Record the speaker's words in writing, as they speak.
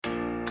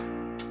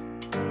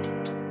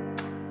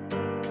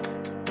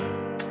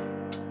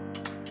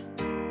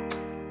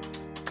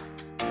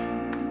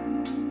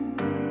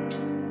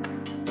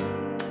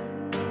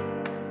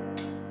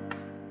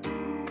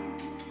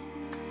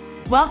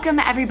Welcome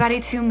everybody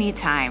to Me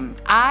Time.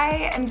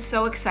 I am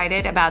so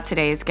excited about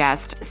today's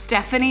guest,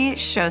 Stephanie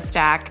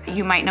Szostak.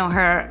 You might know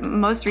her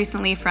most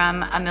recently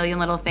from A Million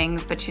Little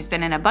Things, but she's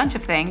been in a bunch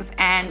of things.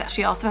 And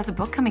she also has a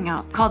book coming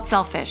out called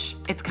Selfish.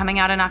 It's coming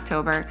out in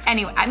October.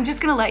 Anyway, I'm just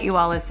gonna let you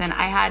all listen.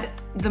 I had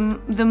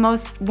the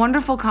most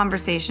wonderful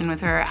conversation with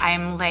her.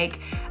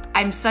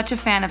 I'm such a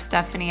fan of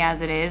Stephanie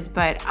as it is,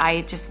 but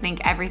I just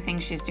think everything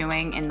she's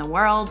doing in the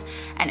world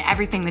and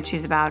everything that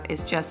she's about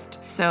is just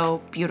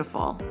so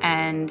beautiful.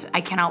 And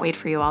I cannot wait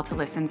for you all to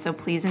listen. So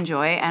please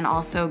enjoy and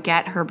also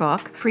get her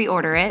book,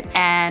 pre-order it.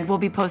 And we'll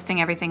be posting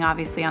everything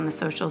obviously on the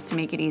socials to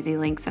make it easy,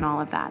 links and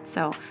all of that.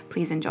 So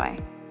please enjoy.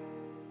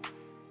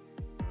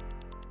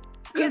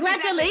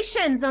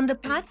 Congratulations on the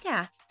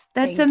podcast.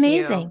 That's Thank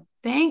amazing. You.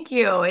 Thank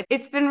you.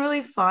 It's been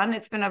really fun.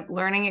 It's been a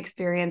learning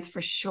experience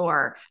for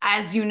sure.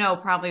 As you know,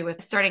 probably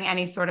with starting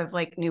any sort of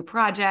like new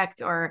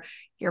project or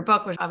your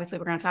book, which obviously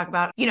we're going to talk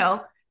about,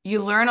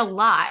 you learn a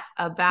lot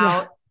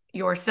about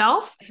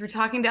yourself through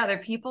talking to other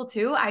people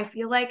too. I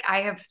feel like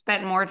I have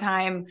spent more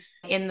time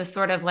in the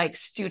sort of like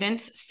student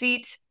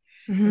seat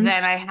than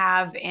I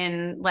have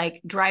in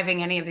like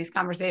driving any of these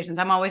conversations.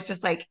 I'm always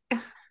just like,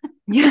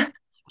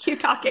 keep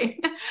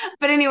talking.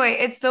 But anyway,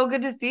 it's so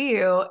good to see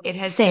you. It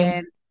has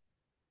been.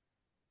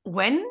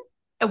 When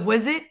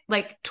was it,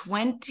 like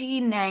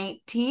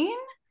 2019?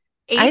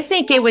 I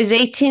think it was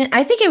 18.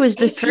 I think it was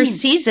the 18.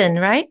 First season,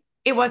 right?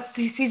 It was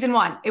season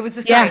one. It was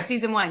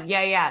season one.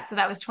 Yeah. So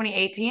that was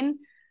 2018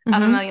 of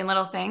A Million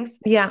Little Things.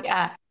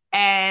 Yeah.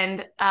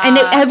 And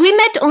have we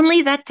met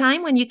only that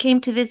time when you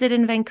came to visit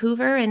in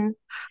Vancouver and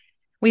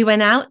we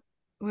went out?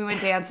 We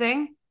went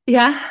dancing.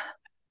 Yeah.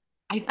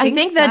 I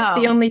think so. That's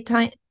the only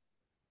time.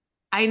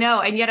 I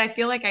know. And yet I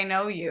feel like I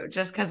know you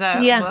just because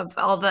of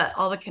all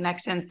the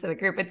connections to the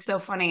group. It's so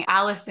funny.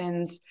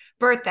 Allison's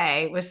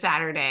birthday was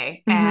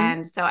Saturday.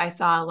 And so I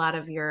saw a lot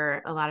of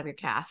your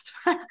cast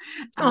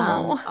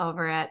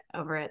over at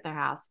their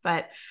house.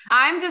 But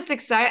I'm just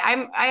excited.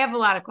 I have a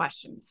lot of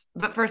questions.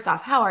 But first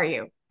off, how are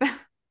you?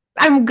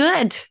 I'm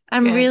good.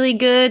 I'm really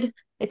good.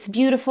 It's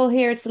beautiful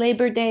here. It's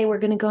Labor Day. We're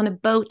going to go on a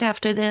boat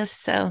after this.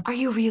 So are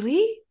you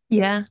really?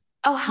 Yeah.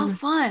 Oh, how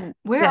fun.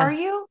 Where are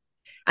you?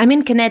 I'm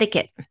in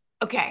Connecticut.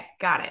 Okay,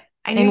 got it.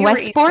 I knew in you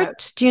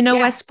Westport. Do you know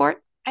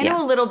Westport? I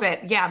know a little bit,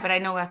 but I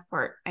know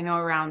Westport. I know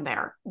around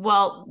there.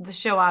 Well, the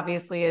show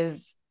obviously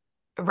is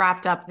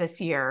wrapped up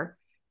this year,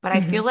 but I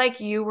feel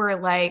like you were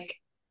like,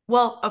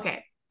 well,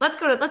 okay, let's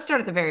start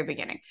at the very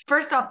beginning.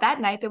 First off,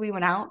 that night that we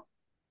went out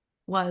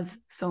was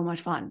so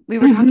much fun. We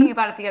were talking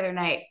about it the other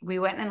night. We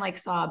went and like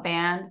saw a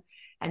band,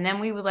 and then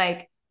we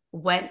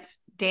went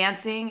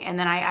dancing, and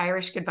then I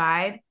Irish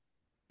goodbyed.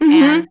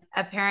 And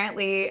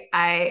apparently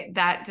a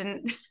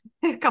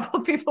couple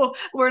of people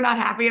were not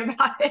happy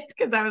about it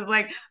because I was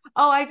like,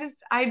 oh, I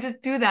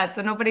just do that.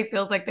 So nobody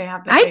feels like they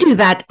have to. I do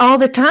that all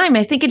the time.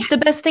 I think it's the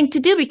best thing to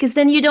do because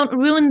then you don't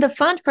ruin the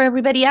fun for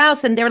everybody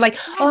else. And they're like,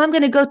 oh, I'm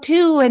going to go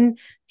too. And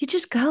you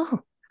just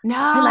go. No,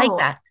 I like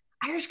that.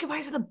 Irish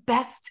goodbyes are the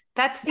best.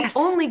 That's the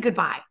only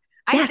goodbye.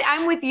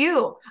 I'm with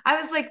you.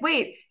 I was like,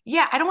 wait,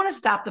 I don't want to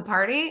stop the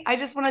party. I'm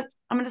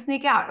going to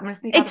sneak out.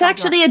 It's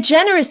actually a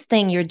generous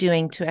thing you're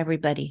doing to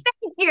everybody.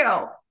 Thank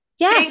you.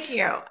 Yes. Thank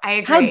you. I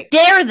agree. How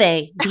dare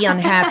they be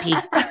unhappy?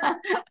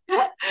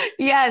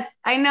 Yes,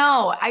 I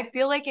know. I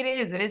feel like it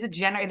is. It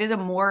is a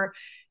more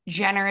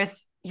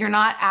generous. You're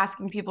not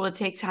asking people to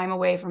take time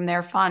away from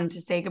their fun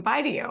to say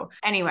goodbye to you.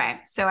 Anyway,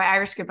 so I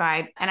Irish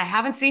goodbye, and I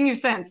haven't seen you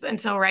since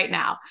until right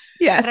now.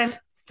 Yes. But I'm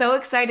so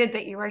excited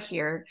that you are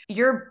here.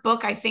 Your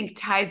book, I think,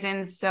 ties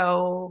in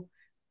so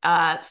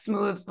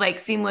smooth, like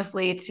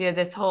seamlessly to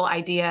this whole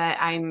idea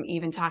I'm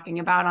even talking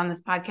about on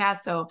this podcast.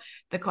 So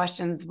the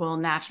questions will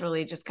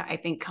naturally just, I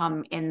think,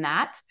 come in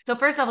that. So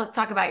first off, let's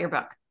talk about your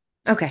book.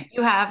 Okay.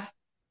 You have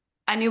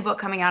a new book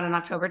coming out on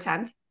October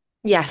 10th.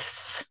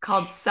 Yes.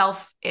 Called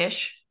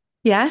Selfish.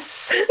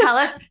 Yes.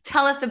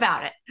 Tell us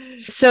about it.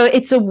 So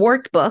it's a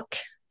workbook.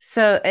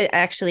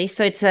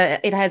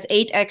 It has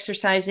 8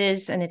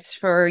 exercises, and it's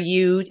for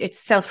you. It's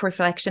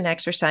self-reflection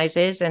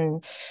exercises.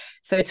 And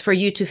so it's for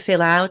you to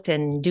fill out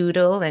and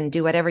doodle and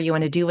do whatever you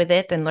want to do with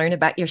it and learn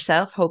about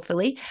yourself,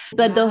 hopefully.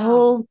 But the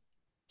whole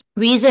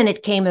reason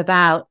it came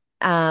about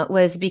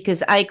was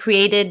because I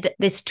created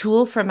this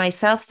tool for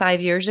myself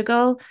 5 years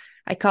ago.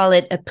 I call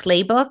it a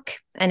playbook,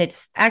 and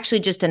it's actually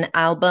just an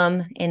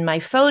album in my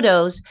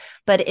photos,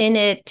 but in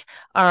it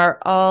are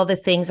all the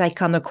things I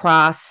come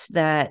across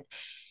that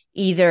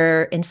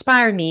either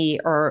inspire me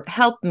or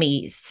help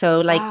me.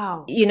 So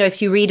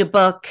if you read a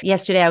book,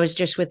 yesterday I was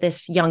just with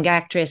this young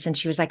actress and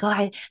she was like, oh,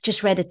 I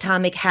just read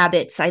Atomic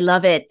Habits. I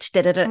love it.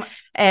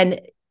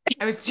 And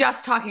I was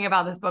just talking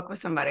about this book with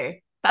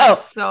somebody.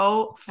 That's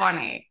so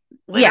funny.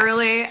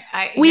 Literally.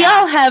 Yes. We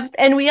all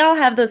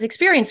have those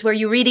experiences where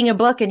you're reading a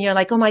book and you're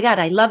like, oh my God,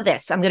 I love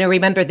this. I'm going to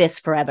remember this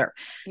forever.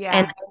 Yeah.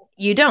 And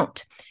you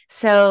don't.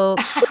 So,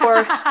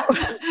 or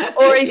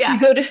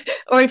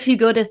if you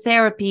go to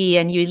therapy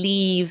and you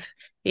leave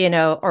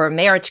or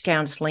marriage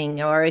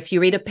counseling, or if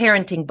you read a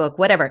parenting book,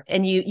 whatever,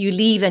 and you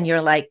leave and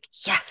you're like,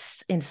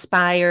 yes,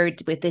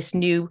 inspired with this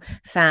new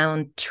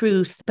found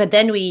truth. But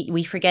then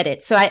we forget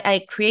it. So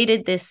I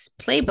created this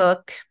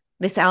playbook,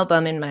 this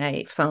album in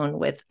my phone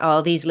with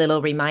all these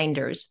little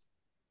reminders.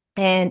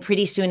 And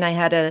pretty soon I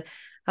had a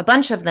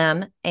bunch of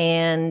them,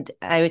 and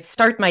I would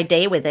start my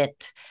day with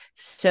it.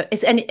 So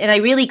and I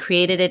really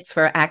created it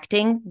for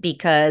acting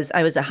because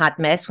I was a hot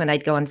mess when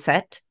I'd go on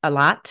set a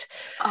lot.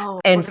 Oh,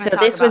 we're And going so to talk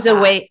this was about a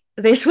that. way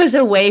this was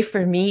a way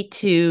for me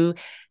to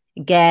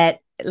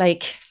get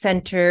like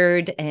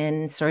centered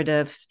and sort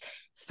of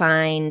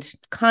find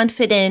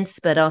confidence,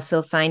 but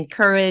also find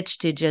courage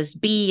to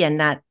just be and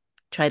not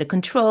try to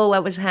control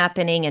what was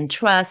happening, and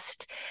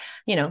trust,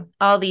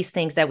 all these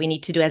things that we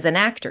need to do as an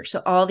actor.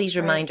 So all these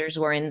Right. reminders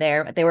were in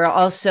there. There were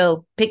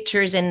also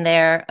pictures in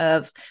there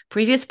of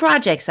previous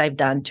projects I've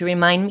done to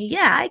remind me,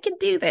 yeah, I can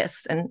do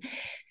this. And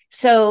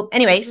so, This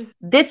anyways, is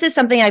this is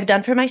something I've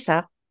done for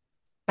myself.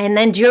 And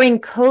then during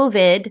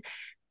COVID,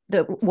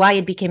 why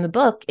it became a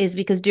book is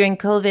because during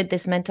COVID,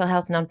 this mental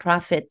health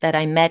nonprofit that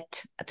I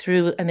met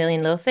through A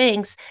Million Little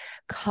Things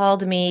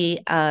called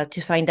me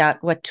to find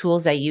out what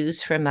tools I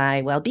use for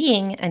my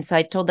well-being. And so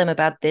I told them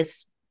about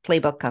this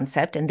playbook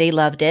concept, and they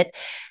loved it.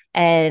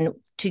 And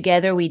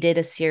together we did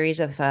a series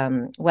of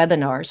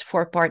webinars,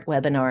 4-part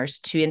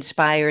webinars, to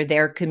inspire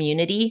their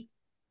community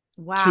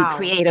to wow.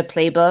 create a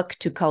playbook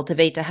to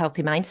cultivate a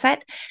healthy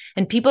mindset.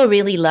 And people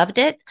really loved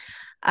it.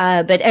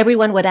 But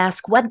everyone would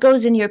ask, what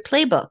goes in your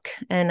playbook?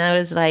 And I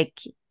was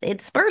like,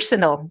 it's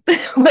personal.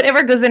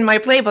 Whatever goes in my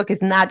playbook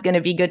is not going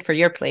to be good for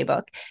your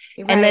playbook.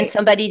 And then Right.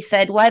 somebody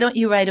said, why don't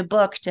you write a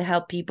book to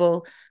help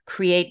people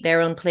create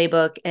their own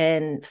playbook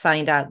and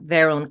find out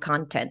their own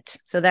content?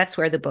 So that's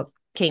where the book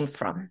came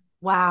from.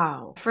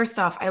 Wow. First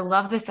off, I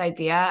love this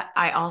idea.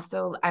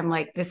 I'm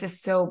like, this is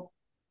so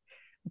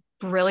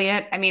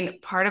brilliant. I mean,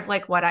 part of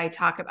like what I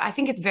talk about, I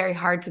think it's very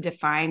hard to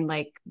define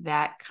like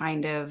that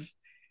kind of,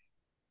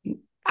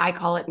 I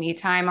call it me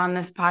time on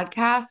this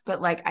podcast,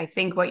 but like I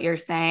think what you're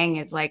saying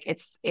is like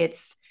it's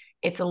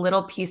a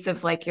little piece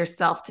of like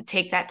yourself to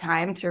take that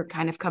time to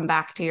kind of come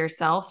back to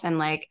yourself and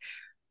like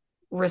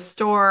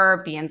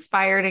restore, be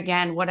inspired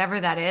again, whatever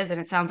that is. And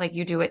it sounds like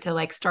you do it to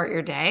like start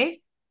your day.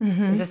 Is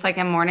Mm-hmm. this like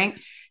a morning?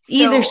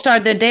 Either So,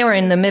 start the day or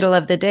in the middle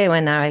of the day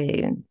when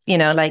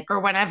like, or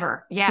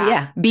whenever. Yeah.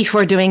 yeah,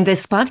 before doing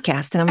this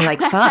podcast. And I'm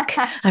like, fuck,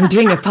 I'm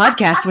doing a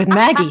podcast with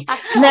Maggie.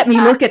 Let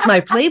me look at my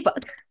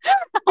playbook.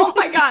 Oh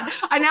my God.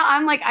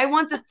 I'm like, I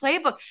want this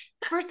playbook.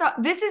 First off,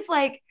 this is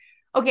like,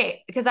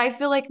 okay, because I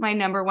feel like my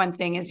number one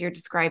thing is you're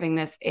describing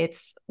this.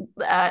 It's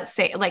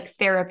say like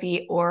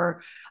therapy,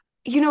 or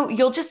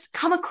you'll just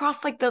come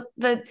across like the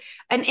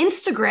an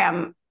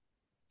Instagram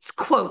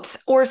quote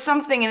or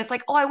something, and it's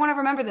like, oh, I want to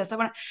remember this.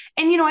 And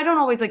I don't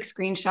always like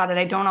screenshot it.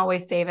 I don't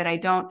always save it. I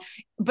don't,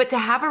 but to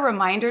have a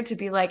reminder to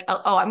be like,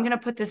 oh, I'm going to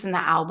put this in the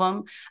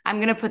album. I'm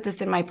going to put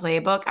this in my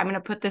playbook. I'm going to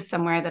put this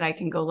somewhere that I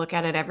can go look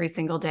at it every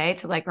single day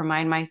to like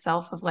remind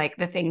myself of like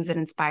the things that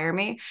inspire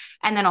me.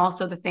 And then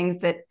also the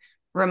things that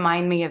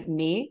remind me of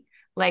me.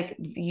 Like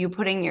you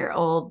putting your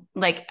old,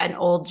 like an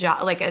old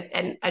job, like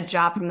a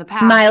job from the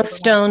past.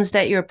 Milestones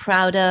that you're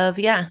proud of.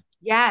 Yeah.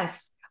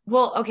 Yes.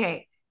 Well,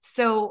 okay.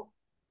 So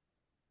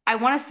I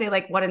want to say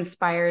like what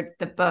inspired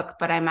the book,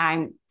 but I'm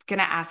going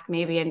to ask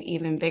maybe an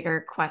even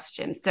bigger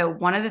question. So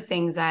one of the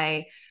things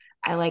I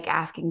like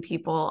asking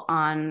people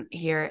on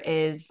here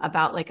is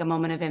about like a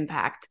moment of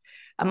impact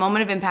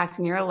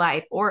in your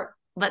life, or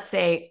let's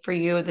say for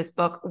you, this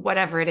book,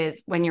 whatever it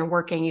is, when you're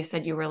working, you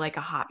said you were like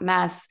a hot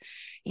mess.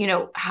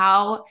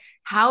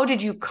 How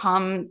did you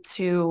come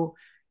to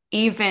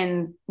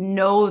even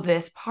know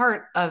this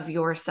part of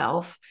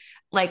yourself?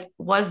 Like,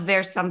 was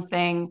there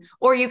something,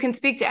 or you can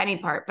speak to any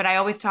part, but I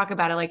always talk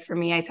about it. Like for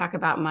me, I talk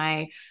about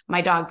my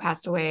dog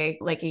passed away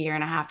like a year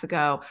and a half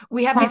ago.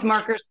 We have these Frank,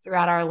 markers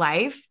throughout our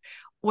life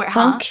where,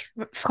 huh?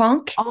 Frank,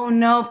 Frank. Oh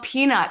no,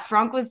 Peanut.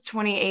 Frank was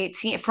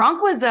 2018.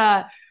 Frank was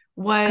Uh,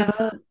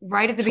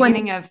 right at the 20.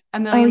 beginning of A Oh,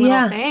 Million Little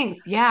yeah.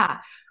 Things. Yeah.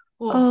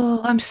 Oh,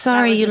 Oh, I'm that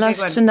sorry. was You a big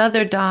lost one.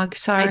 another dog. I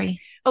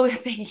Sorry. oh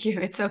thank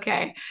you. It's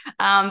okay.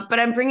 But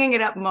I'm bringing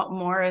it up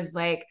more as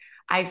like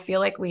I feel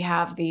like we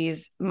have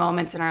these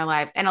moments in our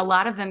lives, and a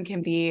lot of them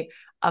can be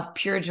of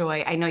pure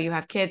joy. I know you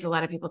have kids. A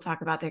lot of people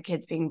talk about their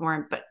kids being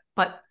born,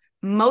 but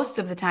most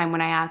of the time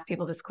when I ask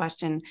people this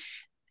question,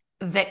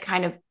 that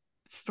kind of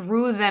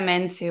threw them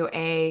into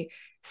a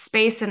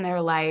space in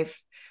their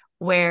life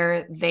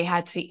where they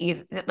had to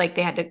either like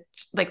they had to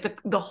like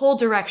the whole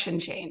direction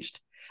changed.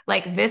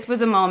 Like this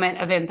was a moment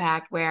of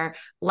impact where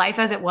life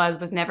as it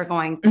was never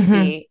going to Mm-hmm.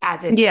 be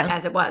as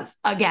Yeah. it was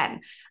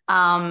again.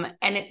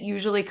 And it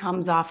usually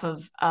comes off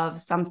of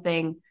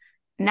something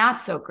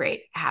not so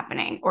great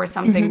happening or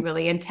something Mm-hmm.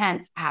 really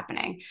intense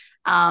happening.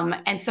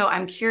 And so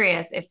I'm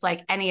curious if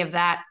like any of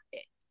that,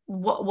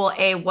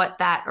 what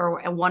that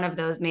or one of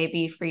those may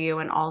be for you,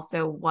 and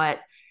also what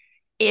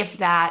if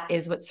that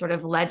is what sort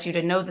of led you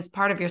to know this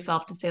part of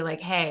yourself to say like,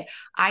 hey,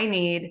 I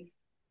need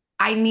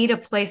I need a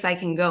place I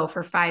can go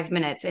for 5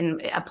 minutes in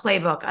a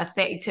playbook, a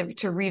thing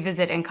to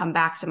revisit and come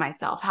back to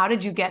myself. How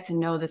did you get to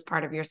know this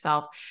part of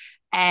yourself?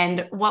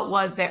 And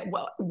was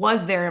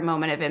there a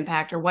moment of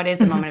impact, or what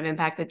is a Mhm. moment of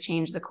impact that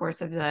changed the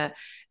course of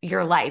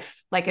your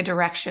life, like a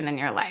direction in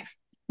your life?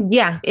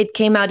 Yeah, it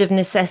came out of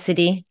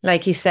necessity,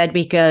 like you said,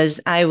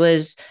 because I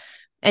was,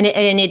 and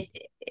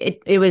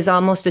it was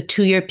almost a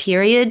 2 year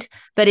period,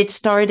 but it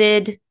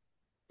started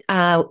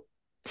uh,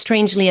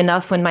 strangely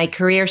enough when my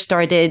career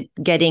started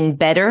getting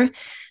better.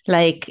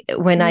 Like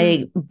when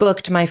I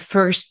booked my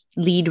first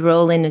lead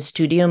role in a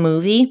studio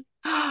movie,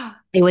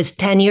 it was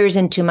 10 years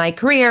into my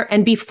career.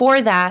 And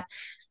before that,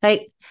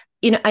 like,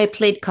 I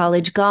played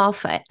college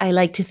golf. I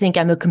like to think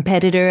I'm a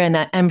competitor and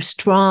I'm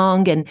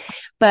strong.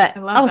 But I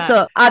love that.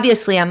 also,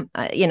 obviously, I'm,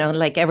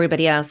 like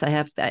everybody else,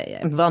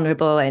 I'm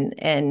vulnerable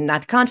and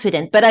not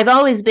confident. But I've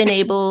always been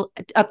able,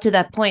 up to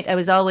that point, I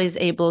was always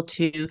able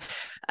to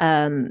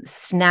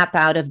snap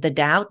out of the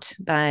doubt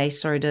by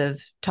sort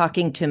of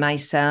talking to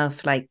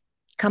myself, like,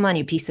 come on,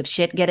 you piece of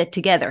shit, get it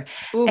together.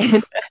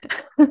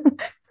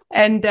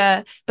 And,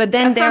 Oof. but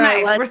then That's so there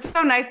I nice. We're was.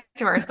 so nice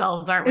to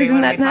ourselves, aren't we,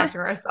 Isn't when we that talk nice? to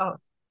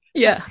ourselves?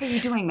 What the Yeah. fuck are you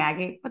doing,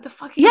 Maggie? What the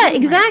fuck are you Yeah, doing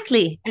right now?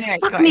 exactly. Anyway,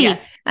 go Fuck ahead. me.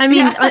 Yes. I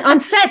mean, on Yeah.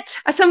 set,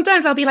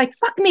 sometimes I'll be like,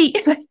 "Fuck me,"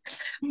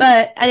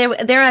 but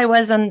there I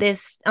was on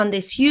this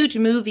huge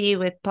movie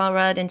with Paul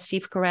Rudd and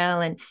Steve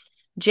Carell and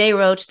Jay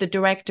Roach. The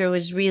director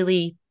was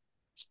really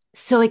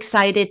so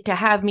excited to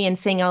have me and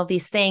saying all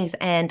these things,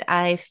 and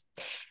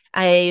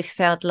I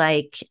felt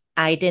like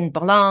I didn't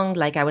belong,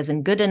 like I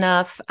wasn't good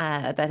enough,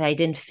 that I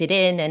didn't fit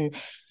in, and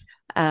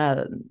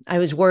I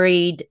was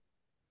worried.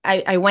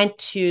 I went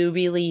to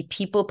really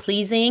people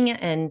pleasing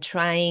and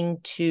trying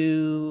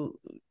to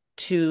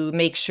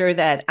make sure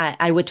that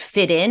I would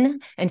fit in.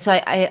 And so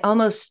I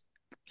almost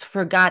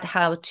forgot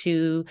how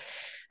to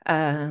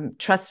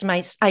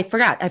I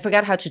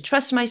forgot how to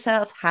trust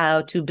myself,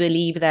 how to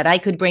believe that I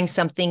could bring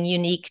something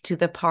unique to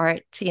the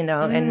part, and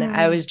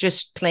I Mm, was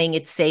just playing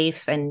it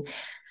safe. And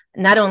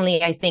not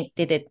only I think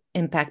did it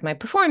impact my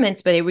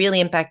performance, but it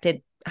really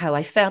impacted how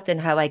I felt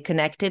and how I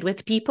connected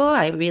with people.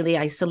 I really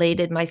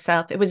isolated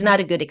myself. It was not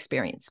a good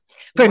experience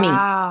for me.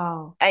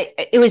 wow.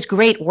 It was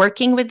great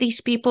working with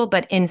these people,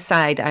 but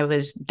inside I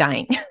was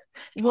dying.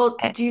 Well,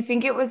 do you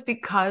think it was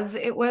because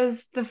it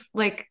was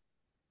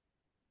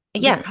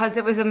Yeah. because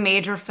it was a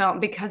major film,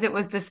 because it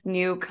was this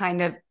new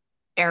kind of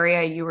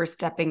area you were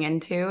stepping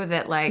into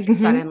that like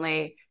Mm-hmm.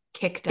 suddenly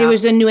kicked It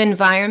was up? a new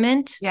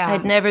environment.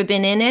 I'd Yeah. never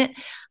been in it.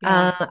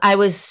 Yeah. I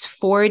was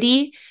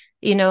 40,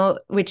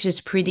 which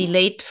is pretty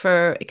late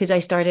because I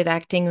started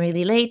acting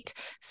really late.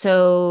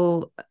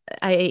 So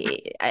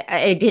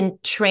I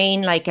didn't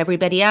train like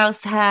everybody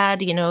else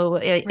had.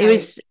 Right.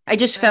 I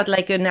just felt Right.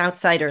 like an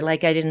outsider,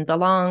 like I didn't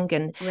belong.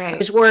 And I Right.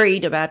 was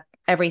worried about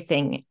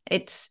everything.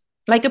 It's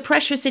like a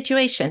pressure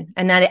situation.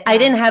 And I Yeah.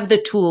 didn't have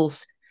the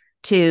tools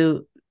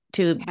to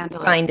to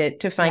Handle it. find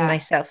Yeah.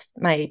 myself,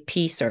 my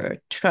peace or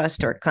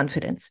trust or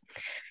confidence.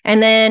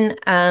 And then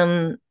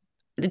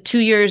the 2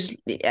 years,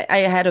 I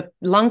had a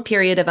long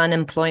period of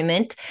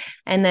unemployment.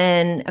 And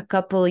then a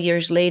couple of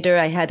years later,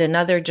 I had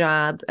another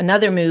job,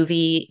 another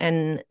movie,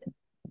 and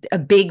a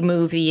big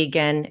movie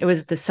again. It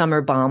was The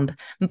Summer Bomb,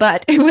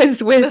 but it was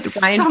The with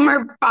Ryan.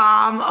 summer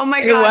bomb. Oh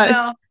my It God, was.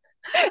 no.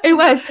 It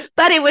was,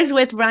 but it was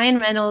with Ryan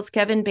Reynolds,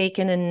 Kevin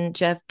Bacon, and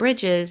Jeff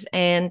Bridges.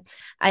 And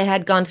I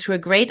had gone through a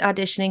great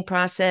auditioning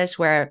process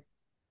where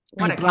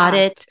I What a brought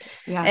it, cast.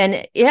 Yeah.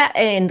 and yeah,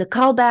 and the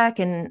callback,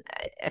 and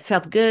I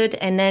felt good.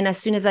 And then as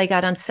soon as I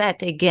got on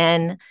set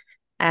again,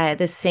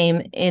 the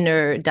same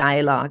inner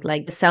dialogue,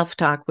 like the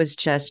self-talk was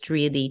just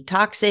really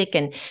toxic.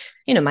 And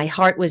my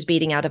heart was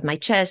beating out of my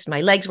chest,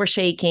 my legs were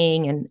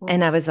shaking,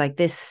 and I was like,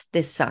 this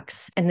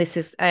sucks. And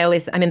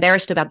I'm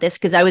embarrassed about this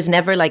because I was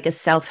never like a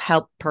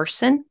self-help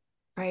person.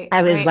 Right.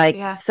 I was Right. like,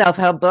 Yeah.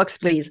 self-help books,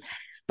 please.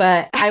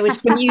 But I was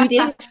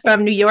commuting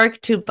from New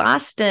York to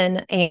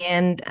Boston,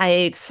 and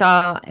I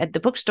saw at the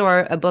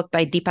bookstore a book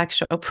by Deepak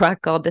Chopra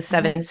called The Hmm.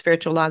 Seven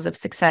Spiritual Laws of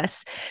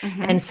Success.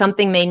 And Hmm.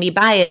 something made me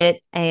buy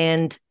it.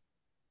 And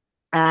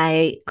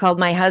I called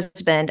my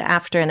husband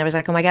after, and I was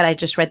like, "Oh my God, I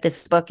just read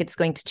this book. It's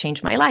going to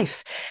change my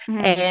life."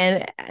 Hmm.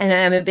 And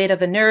I'm a bit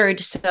of a nerd,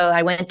 so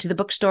I went to the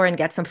bookstore and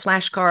got some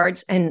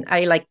flashcards, and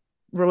I like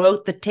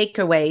wrote the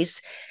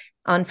takeaways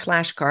on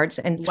flashcards.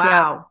 And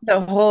throughout Wow. the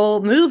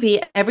whole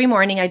movie, every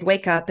morning I'd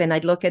wake up and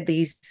I'd look at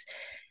these,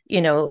 you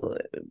know,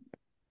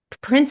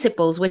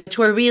 principles, which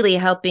were really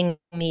helping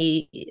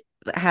me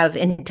have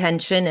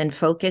intention and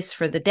focus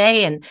for the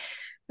day. And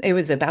it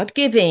was about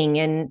giving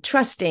and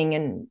trusting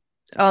and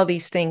all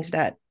these things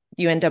that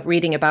you end up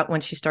reading about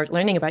once you start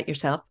learning about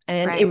yourself.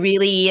 And it Right.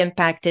 really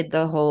impacted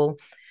the whole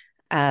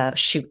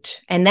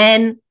shoot. And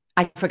then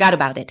I forgot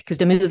about it because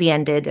the movie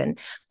ended.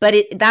 But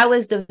that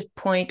was the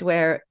point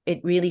where it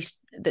really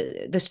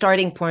the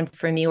starting point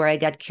for me, where I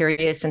got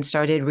curious and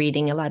started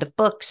reading a lot of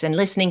books and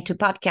listening to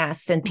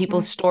podcasts and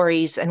people's Hmm.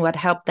 stories and what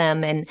helped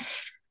them, and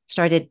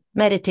started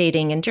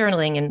meditating and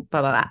journaling and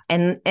blah blah blah.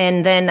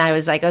 And then I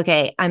was like,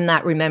 okay, I'm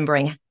not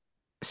remembering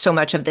so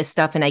much of this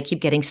stuff and I keep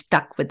getting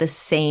stuck with the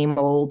same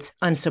old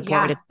Yeah.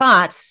 unsupportive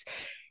thoughts.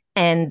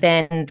 And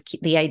then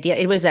the idea,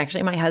 it was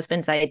actually my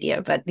husband's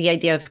idea, but the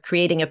idea of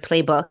creating a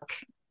playbook,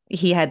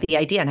 he had the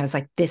idea and I was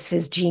like, this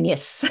is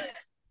genius.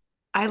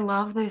 I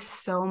love this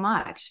so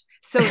much.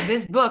 So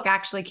this book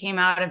actually came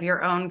out of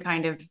your own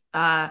kind of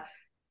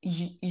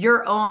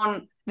your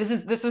own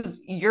this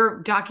was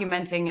you're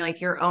documenting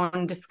like your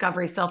own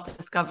discovery,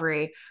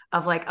 self-discovery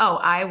of like, oh,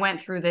 I went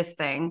through this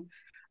thing.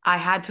 I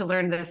had to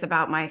learn this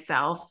about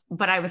myself,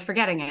 but I was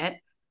forgetting it.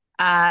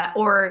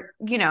 Or,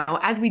 you know,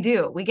 as we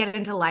do, we get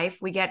into life,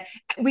 we get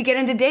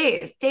into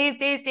days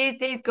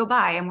go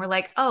by and we're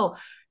like, oh,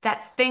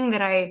 that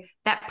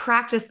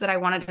practice that I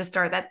wanted to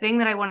start, that thing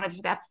that I wanted to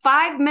do, that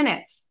 5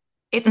 minutes.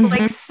 It's like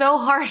Mm-hmm. so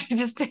hard to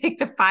just take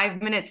the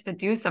 5 minutes to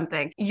do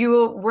something.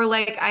 You were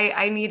like,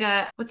 I need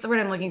what's the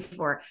word I'm looking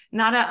for?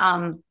 Not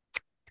a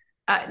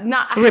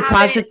habit.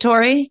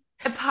 Repository.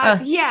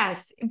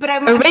 Yes, but A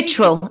I'm thinking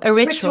ritual, a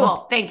ritual.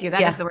 ritual. Thank you.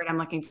 That is Yeah. the word I'm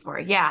looking for.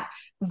 Yeah.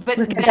 But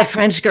Look at the that,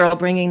 French girl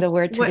bringing the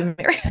word to what, the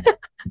mirror.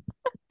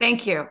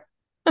 thank you.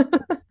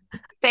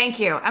 Thank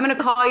you. I'm going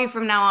to call you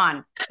from now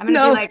on. I'm going to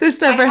be No, like,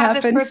 this I never have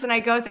this happens. person I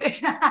go to.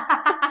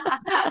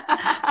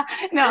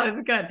 No,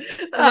 it's good.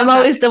 I I'm love that.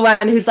 always the one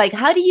who's like,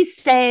 how do you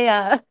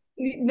say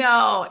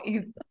No,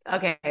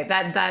 okay.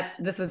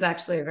 This was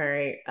actually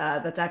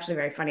that's actually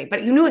very funny.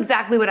 But you knew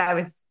exactly what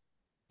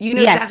you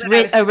knew yes, exactly what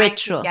I was a trying to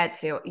ritual. get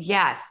to.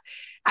 Yes.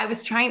 I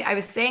was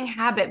saying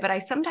habit, but I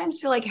sometimes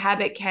feel like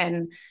habit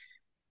can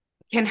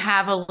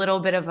have a little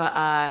bit of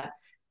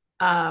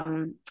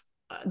um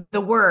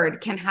the word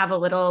can have a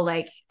little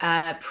like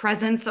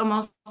presence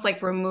almost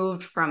like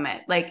removed from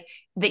it, like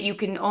that you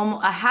can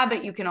almost a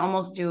habit you can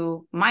almost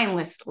do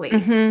mindlessly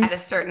Mm-hmm. at a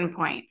certain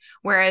point,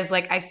 whereas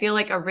like I feel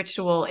like a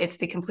ritual, it's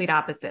the complete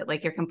opposite,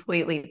 like you're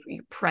completely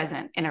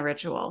present in a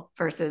ritual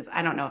versus,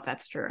 I don't know if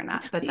that's true or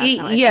not, but that's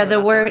how I Yeah, feel the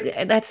about the word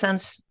word that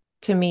sounds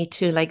to me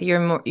too like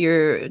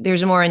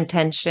there's more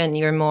intention,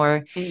 you're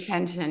more,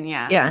 intention.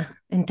 Yeah. yeah,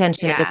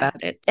 intentionate Yeah.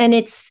 about it. And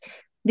it's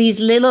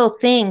these little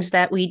things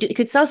that we do.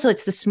 It's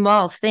a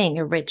small thing,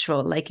 a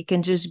ritual. Like it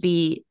can just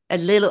be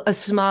a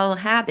small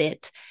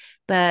habit,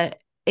 but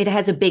it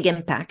has a big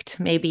impact.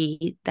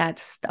 Maybe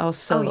that's Oh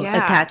also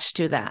yeah. attached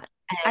to that.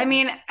 I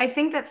mean, I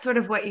think that's sort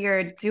of what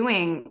you're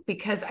doing,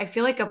 because I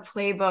feel like a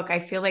playbook, I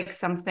feel like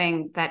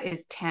something that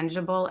is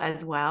tangible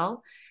as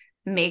well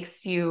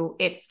makes you,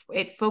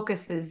 it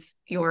focuses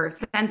your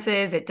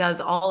senses, it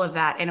does all of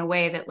that in a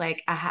way that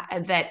like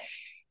that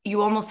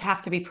you almost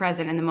have to be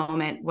present in the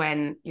moment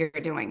when you're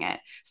doing it.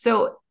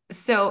 So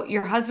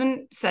your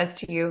husband says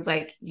to you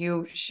like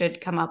you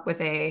should come up with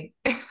a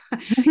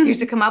you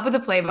should come up with a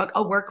playbook,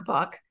 a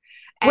workbook.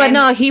 Well, And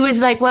no, he was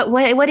like,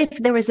 what if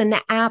there was an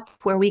app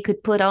where we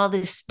could put all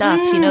this stuff,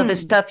 the mm,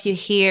 stuff you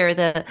hear,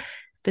 the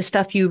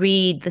stuff you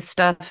read, the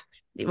stuff,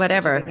 such a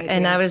whatever. good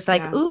And I idea. was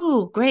like, Yeah.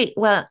 ooh, great.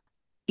 Well,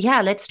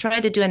 yeah, let's try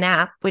to do an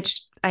app,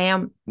 which I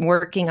am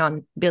working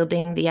on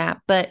building the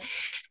app. But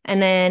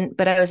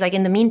I was like,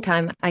 in the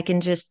meantime, I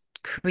can just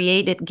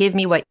create it, give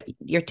me what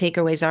your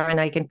takeaways are, and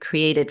I can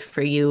create it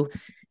for you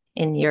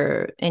in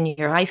your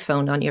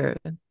iPhone on your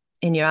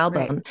in your Right.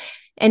 album.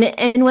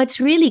 And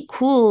what's really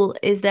cool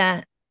is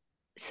that,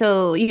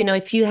 so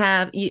if you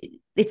have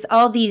it's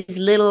all these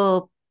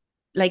little,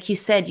 like you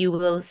said, you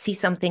will see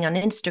something on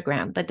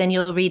Instagram, but then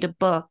you'll read a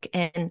book.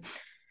 And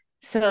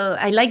so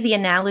I like the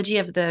analogy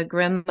of the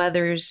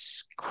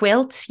grandmother's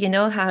quilt,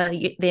 how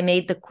they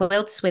made the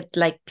quilts with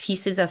like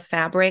pieces of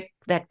fabric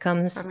that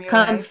From your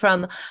come life.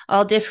 from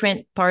all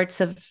different parts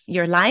of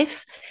your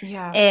life.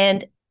 Yeah.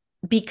 And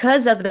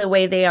because of the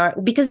way they are,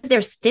 because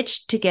they're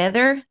stitched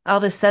together, all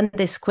of a sudden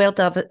this quilt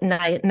of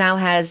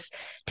now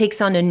takes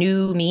on a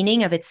new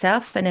meaning of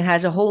itself, and it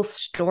has a whole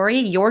story,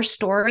 your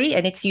story,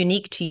 and it's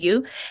unique to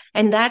you.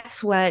 And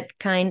that's what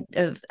kind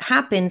of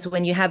happens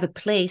when you have a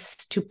place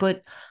to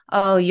put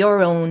all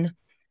your own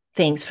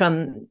things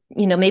from,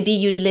 maybe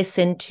you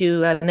listen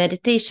to a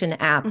meditation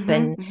app, Mm-hmm,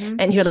 and mm-hmm.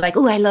 and you're like,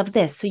 oh, I love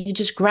this, so you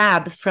just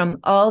grab from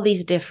all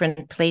these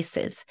different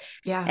places.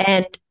 Yeah.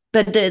 And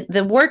but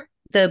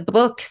the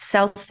book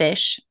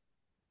Selfish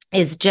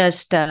is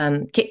just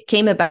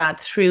came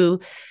about through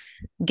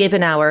Give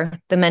an Hour,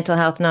 the mental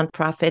health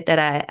nonprofit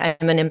that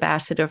I'm an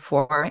ambassador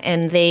for.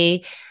 And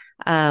they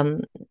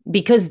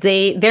because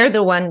they're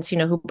the ones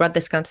who brought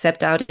this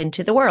concept out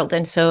into the world.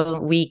 And so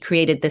we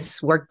created this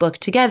workbook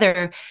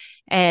together,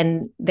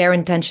 and their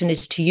intention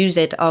is to use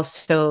it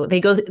also.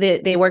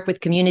 They work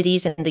with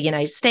communities in the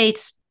United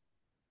States,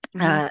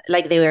 Mm-hmm,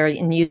 like they were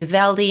in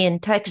Uvalde in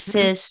mm-hmm,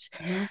 Texas,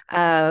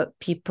 mm-hmm.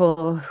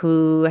 people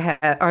who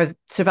are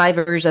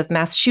survivors of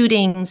mass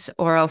shootings,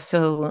 or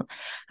also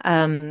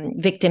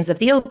victims of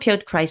the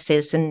opioid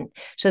crisis. And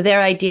so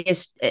their idea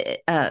is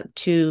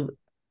to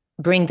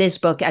bring this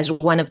book as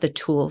one of the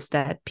tools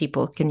that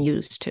people can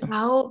use to.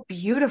 How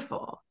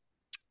beautiful.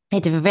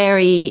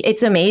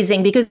 It's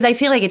amazing, because I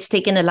feel like it's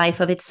taken a life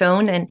of its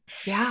own,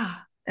 Yeah.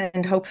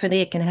 and hopefully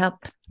it can help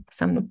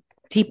some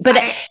people. But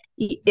I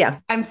yeah.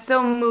 I'm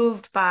so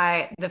moved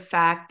by the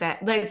fact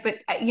that like, but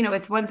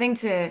it's one thing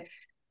to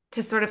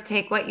to sort of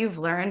take what you've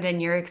learned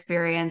and your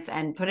experience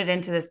and put it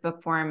into this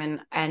book form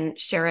and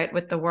share it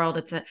with the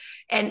world.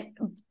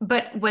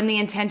 But when the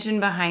intention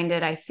behind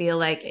it, I feel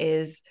like,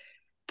 is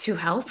to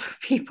help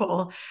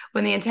people,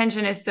 when the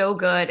intention is so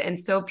good and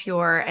so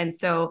pure. And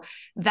so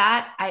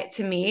to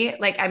me,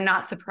 like, I'm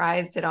not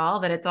surprised at all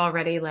that it's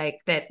already like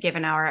that,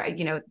 given our,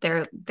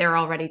 they're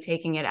already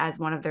taking it as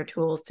one of their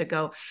tools to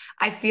go.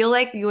 I feel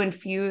like you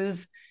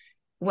infuse,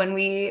 when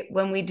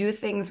we do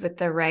things with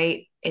the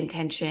right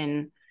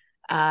intention,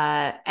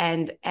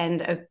 and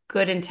a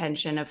good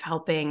intention of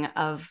helping,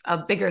 of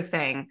a bigger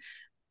thing,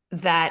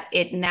 that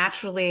it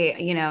naturally,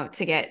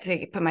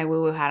 to put my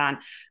woo-woo hat on,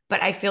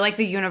 but I feel like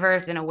the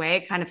universe in a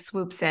way kind of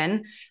swoops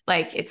in.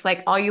 Like, it's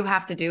like all you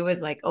have to do is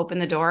like open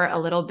the door a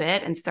little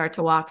bit and start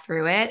to walk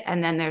through it.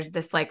 And then there's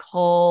just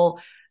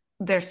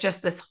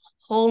this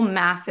whole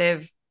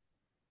massive,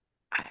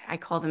 I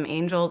call them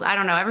angels, I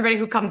don't know, everybody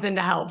who comes in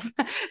to help.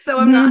 So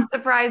I'm not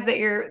surprised that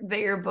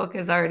your book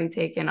has already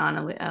taken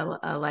on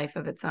a life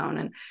of its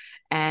own,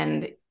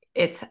 and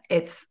it's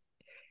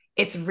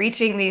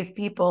reaching these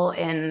people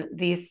in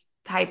these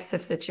types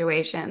of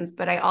situations.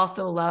 But I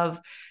also love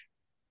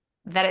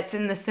that it's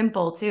in the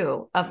simple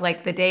too, of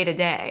like the day to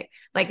day.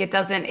 Like,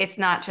 it's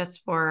not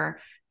just for,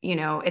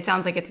 it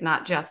sounds like it's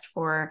not just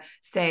for,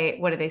 say,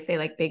 what do they say?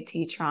 Like big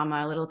T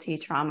trauma, little T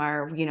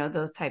trauma, or,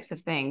 those types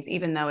of things.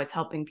 Even though it's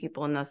helping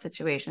people in those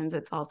situations,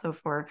 it's also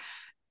for,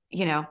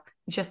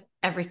 just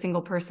every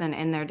single person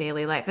in their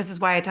daily life. This is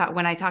why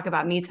when I talk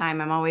about me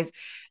time, I'm always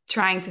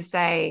trying to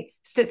say,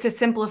 to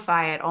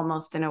simplify it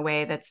almost in a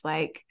way that's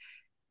like,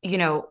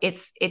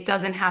 it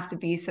doesn't have to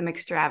be some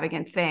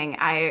extravagant thing.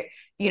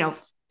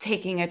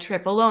 Taking a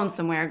trip alone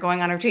somewhere, going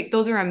on a retreat,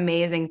 those are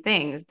amazing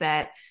things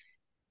that,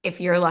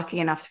 if you're lucky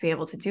enough to be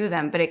able to do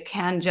them, but it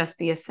can just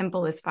be as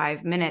simple as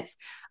 5 minutes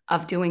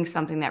of doing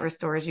something that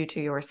restores you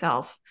to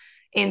yourself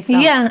in some.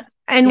 Yeah.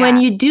 And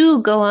when you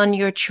do go on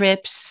your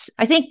trips,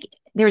 I think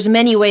there's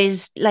many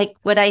ways. Like,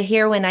 what I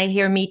hear when I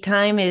hear me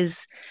time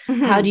is,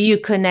 how do you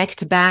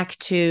connect back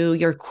to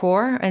your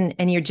core,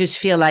 and you just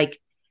feel like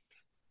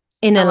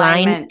in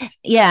alignment.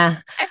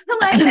 Yeah.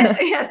 Alignment.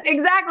 Yes,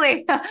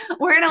 exactly.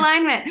 We're in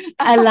alignment.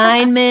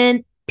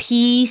 Alignment,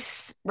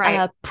 peace,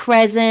 right.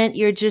 Present.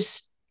 You're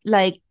just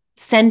like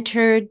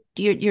centered.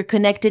 You're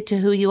connected to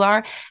who you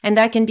are. And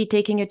that can be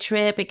taking a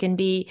trip. It can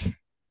be,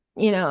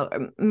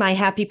 my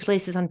happy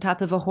place is on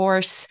top of a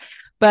horse.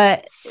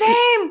 But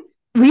same.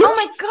 Really? Oh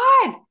my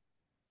God.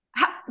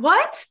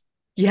 What?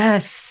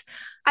 Yes.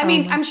 I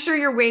mean, I'm sure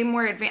you're way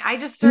more advanced. I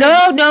just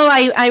No,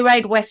 I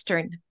ride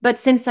Western, but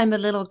since I'm a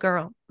little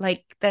girl,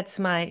 like, that's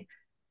my.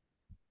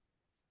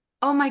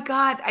 Oh my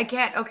God, I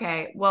get.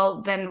 Okay.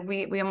 Well, then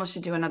we almost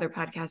should do another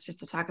podcast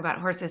just to talk about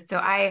horses. So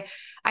I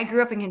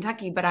grew up in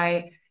Kentucky,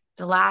 but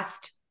the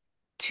last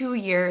 2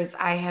 years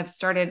I have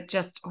started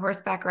just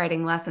horseback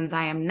riding lessons.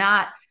 I am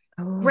not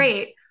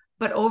great,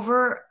 but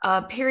over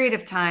a period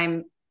of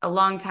time, a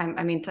long time,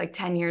 I mean, it's like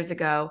 10 years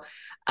ago,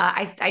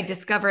 I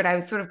discovered, I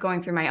was sort of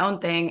going through my own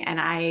thing,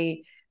 and I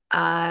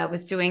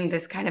was doing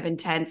this kind of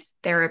intense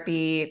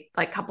therapy,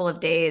 like couple of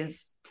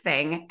days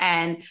thing.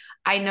 And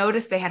I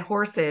noticed they had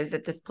horses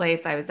at this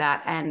place I was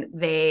at, and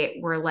they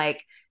were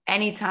like,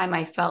 anytime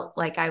I felt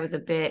like I was a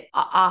bit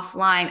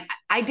offline,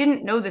 I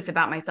didn't know this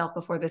about myself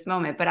before this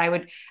moment, but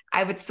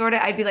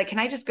I'd be like, can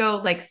I just go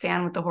like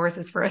stand with the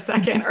horses for a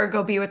second, or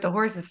go be with the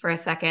horses for a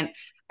second?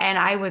 And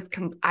I was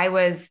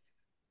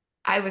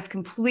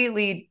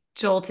completely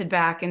jolted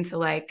back into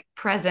like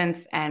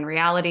presence and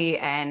reality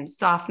and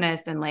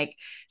softness, and like,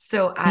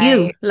 so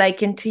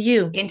into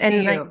you and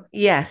you. like,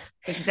 yes,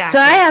 exactly. So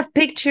I have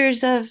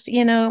pictures of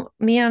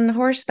me on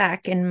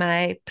horseback in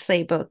my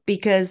playbook,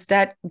 because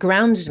that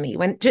grounds me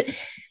and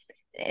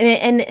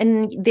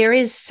there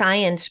is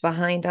science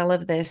behind all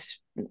of this,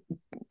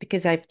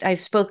 because I've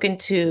spoken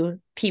to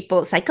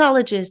people,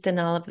 psychologists and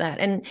all of that,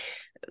 and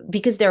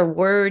because there are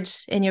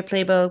words in your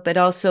playbook, but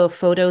also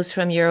photos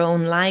from your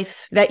own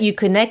life, that you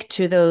connect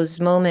to those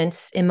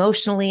moments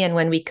emotionally. And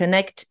when we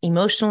connect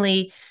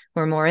emotionally,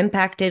 we're more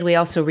impacted. We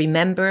also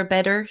remember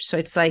better. So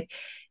it's like,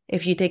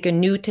 if you take a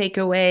new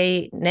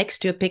takeaway next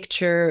to a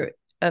picture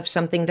of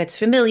something that's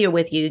familiar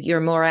with you, you're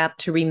more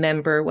apt to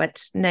remember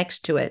what's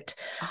next to it.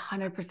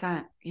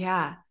 100%.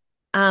 Yeah.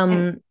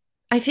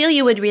 I feel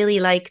you would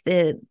really like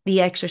the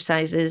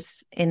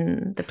exercises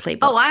in the playbook.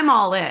 Oh, I'm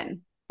all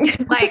in.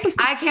 Like,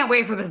 I can't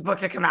wait for this book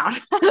to come out.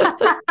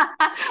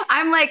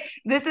 I'm like,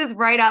 this is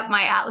right up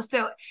my alley.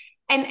 So,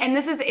 and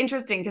this is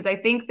interesting, because I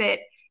think that,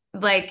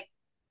 like,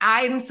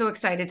 I'm so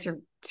excited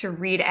to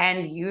read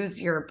and use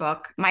your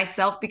book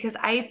myself, because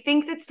I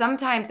think that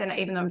sometimes, and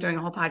even though I'm doing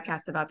a whole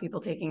podcast about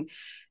people taking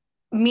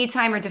me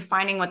time or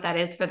defining what that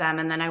is for them,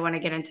 and then I want to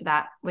get into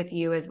that with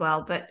you as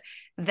well, but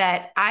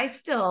that I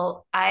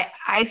still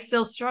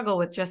struggle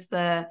with just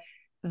the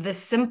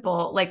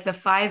simple, like the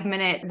 5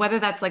 minute, whether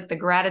that's like the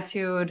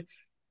gratitude,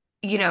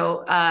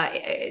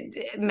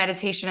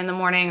 meditation in the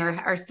morning,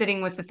 or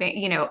sitting with the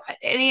thing,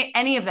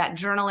 any of that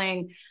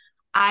journaling,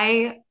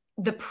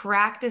 the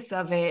practice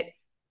of it.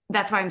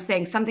 That's why I'm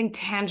saying something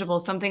tangible,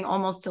 something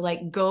almost to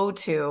like go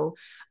to,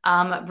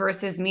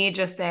 versus me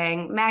just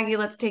saying, Maggie,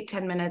 let's take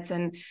 10 minutes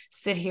and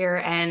sit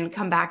here and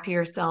come back to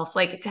yourself.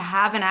 Like to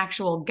have an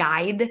actual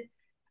guide,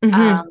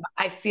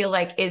 I feel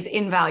like is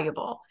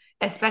invaluable,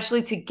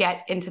 especially to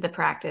get into the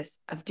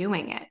practice of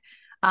doing it,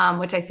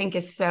 which I think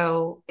is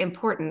so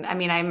important. I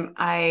mean,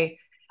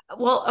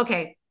 well,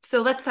 okay.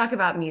 So let's talk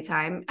about me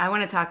time. I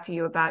want to talk to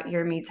you about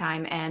your me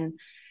time. And,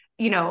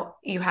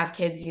 you have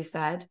kids, you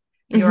said.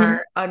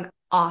 You're an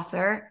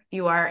author.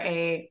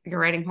 You're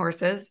riding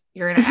horses.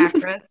 You're an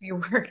actress.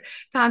 You work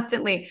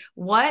constantly.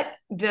 What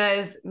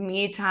does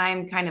me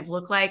time kind of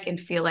look like and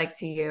feel like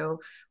to you?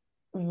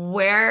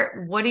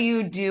 What do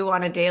you do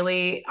on a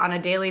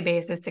daily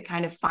basis to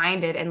kind of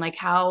find it? And like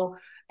how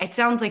it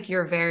sounds like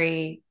you're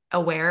very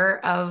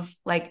aware of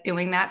like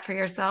doing that for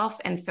yourself.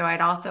 And so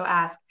I'd also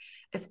ask,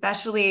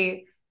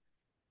 especially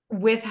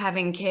with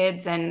having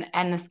kids and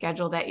the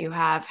schedule that you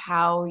have,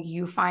 how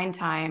you find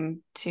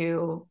time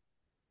to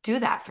do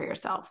that for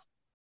yourself.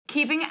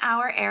 Keeping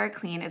our air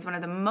clean is one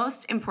of the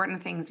most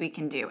important things we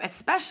can do,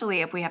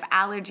 especially if we have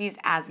allergies,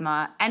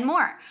 asthma, and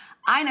more.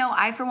 I know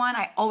for one,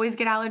 I always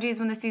get allergies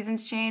when the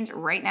seasons change.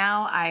 Right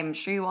now, I'm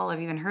sure you all have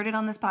even heard it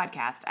on this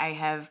podcast. I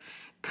have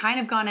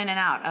kind of gone in and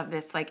out of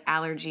this like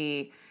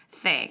allergy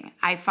thing.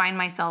 I find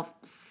myself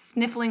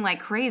sniffling like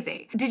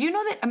crazy. Did you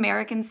know that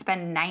Americans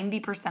spend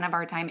 90% of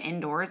our time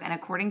indoors? And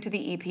according to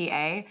the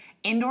EPA,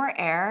 indoor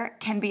air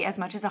can be as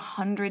much as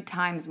 100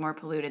 times more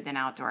polluted than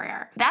outdoor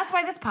air. That's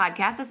why this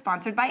podcast is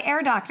sponsored by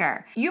Air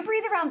Doctor. You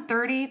breathe around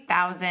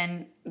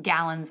 30,000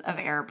 gallons of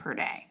air per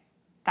day.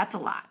 That's a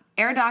lot.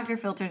 Air Doctor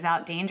filters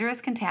out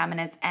dangerous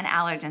contaminants and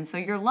allergens so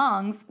your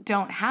lungs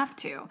don't have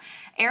to.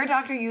 Air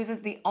Doctor uses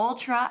the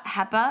Ultra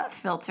HEPA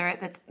filter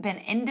that's been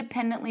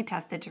independently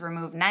tested to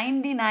remove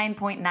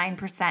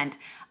 99.9%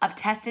 of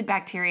tested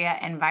bacteria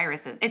and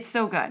viruses. It's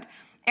so good.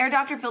 Air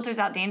Doctor filters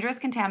out dangerous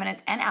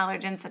contaminants and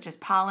allergens such as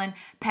pollen,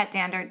 pet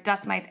dander,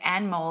 dust mites,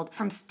 and mold.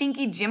 From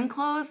stinky gym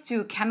clothes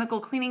to chemical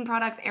cleaning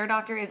products, Air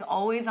Doctor is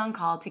always on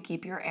call to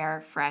keep your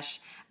air fresh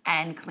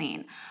and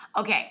clean.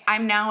 Okay,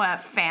 I'm now a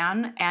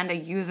fan and a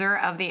user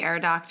of the Air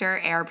Doctor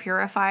air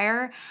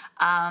purifier.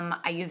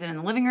 I use it in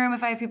the living room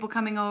if I have people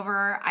coming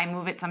over. I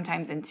move it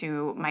sometimes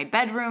into my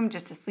bedroom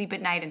just to sleep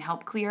at night and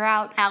help clear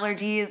out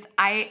allergies.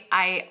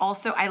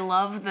 I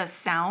love the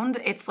sound.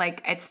 It's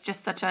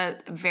just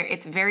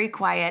it's very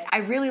quiet. I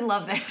really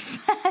love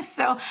this.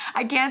 So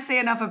I can't say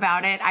enough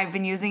about it. I've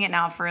been using it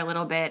now for a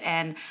little bit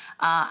and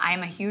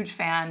I'm a huge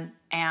fan,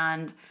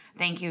 and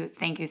thank you,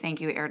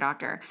 Air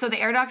Doctor. So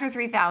the Air Doctor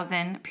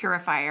 3000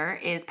 purifier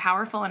is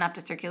powerful enough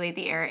to circulate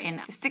the air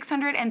in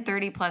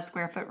 630 plus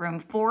square foot room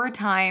 4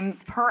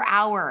 times per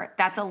hour.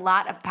 That's a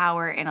lot of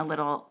power in a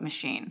little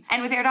machine.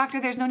 And with Air Doctor,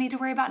 there's no need to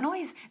worry about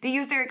noise. They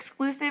use their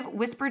exclusive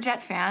whisper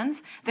jet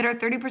fans that are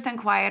 30%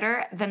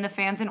 quieter than the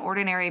fans in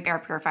ordinary air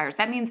purifiers.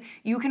 That means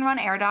you can run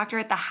Air Doctor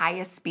at the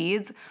highest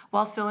speeds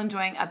while still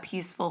enjoying a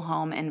peaceful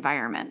home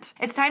environment.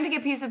 It's time to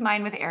get peace of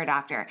mind with Air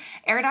Doctor.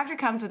 Air Doctor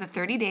comes with a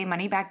 30-day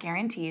money-back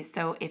guarantee.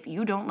 So if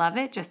you don't love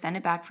it, just send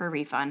it back for a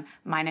refund,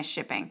 minus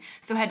shipping.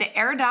 So head to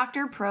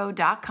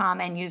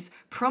airdoctorpro.com and use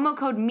promo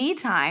code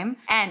METIME.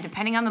 And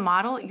depending on the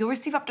model, you'll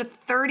receive up to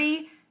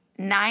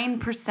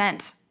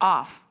 39%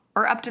 off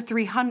or up to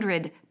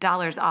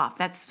 $300 off.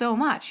 That's so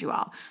much, you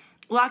all.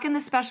 Lock in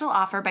the special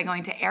offer by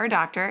going to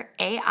AirDoctor,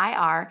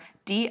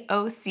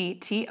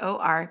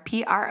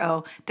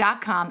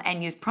 AIRDOCTORPRO.com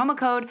and use promo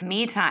code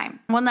METIME.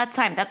 One last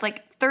time, that's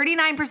like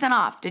 39%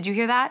 off. Did you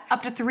hear that?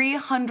 Up to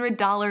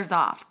 $300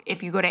 off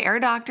if you go to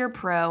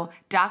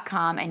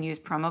airdoctorpro.com and use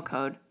promo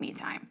code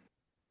METIME.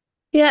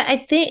 Yeah, I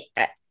think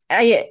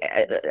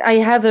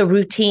I have a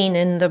routine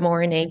in the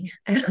morning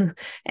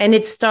and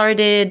it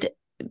started,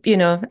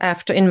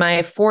 after in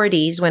my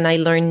 40s when I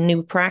learned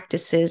new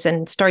practices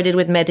and started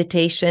with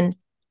meditation.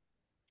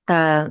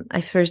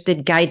 I first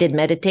did guided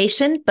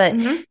meditation, but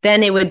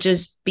then it would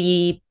just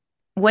be,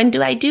 when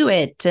do I do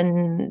it?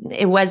 And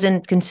it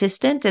wasn't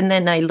consistent. And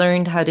then I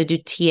learned how to do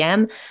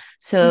TM,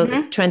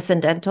 so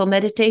Transcendental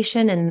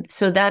meditation. And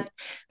so that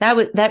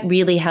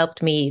really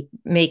helped me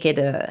make it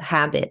a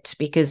habit,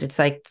 because it's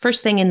like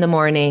first thing in the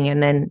morning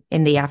and then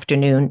in the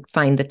afternoon,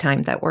 find the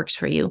time that works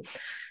for you.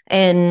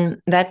 And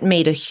that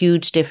made a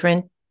huge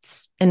difference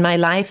in my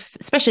life,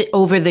 especially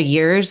over the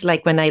years.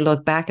 Like when I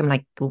look back, I'm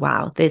like,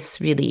 wow,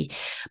 this really,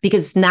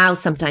 because now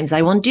sometimes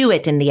I won't do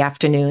it in the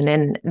afternoon.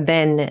 And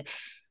then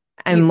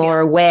I'm more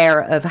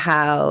aware of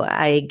how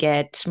I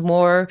get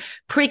more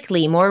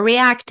prickly, more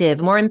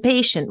reactive, more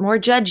impatient, more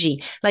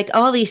judgy, like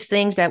all these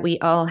things that we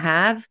all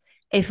have.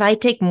 If I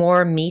take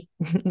more me,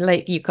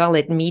 like you call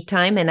it me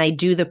time, and I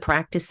do the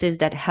practices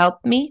that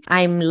help me,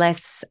 I'm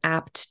less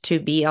apt to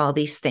be all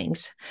these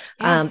things.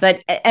 Yes.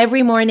 But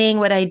every morning,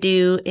 what I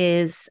do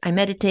is I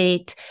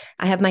meditate,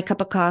 I have my cup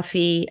of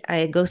coffee,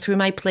 I go through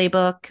my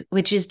playbook,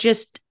 which is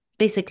just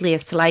basically a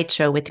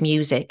slideshow with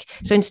music.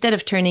 So instead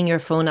of turning your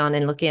phone on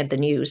and looking at the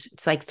news,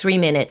 it's like 3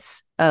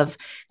 minutes of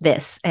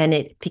this.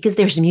 And because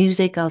there's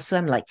music also,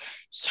 I'm like,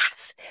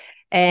 yes.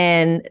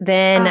 And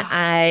then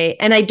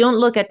I don't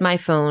look at my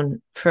phone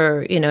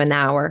for, an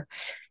hour.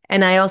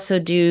 And I also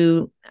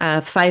do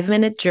a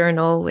 5-minute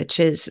journal, which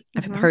is,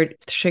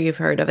 sure you've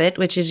heard of it,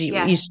 which is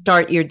you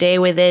start your day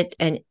with it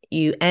and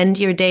you end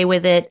your day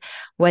with it.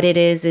 What it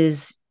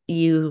is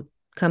you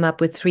come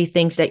up with 3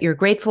 things that you're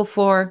grateful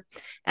for.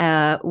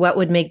 What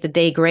would make the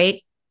day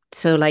great?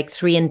 So like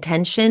 3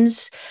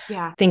 intentions,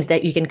 things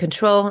that you can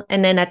control.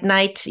 And then at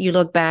night you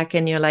look back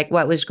and you're like,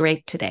 what was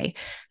great today?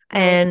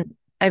 Right. And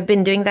I've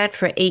been doing that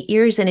for 8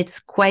 years. And it's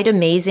quite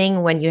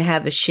amazing when you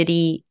have a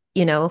shitty,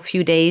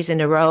 few days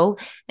in a row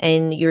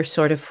and you're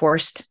sort of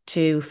forced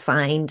to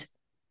find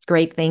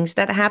great things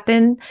that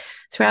happen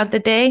throughout the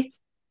day.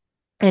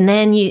 And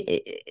then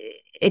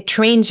it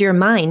trains your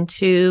mind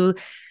to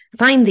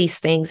find these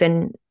things.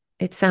 And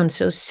it sounds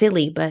so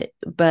silly, but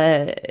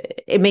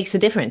it makes a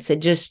difference.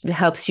 It just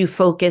helps you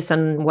focus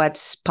on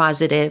what's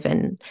positive,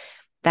 and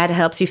that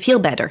helps you feel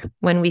better.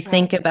 When we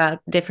think about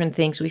different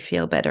things, we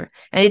feel better.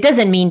 And it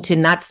doesn't mean to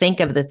not think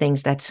of the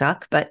things that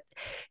suck, but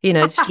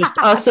it's just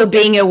also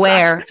being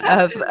aware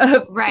of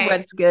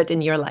what's good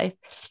in your life.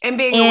 And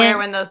being aware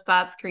when those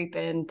thoughts creep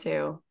in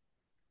too.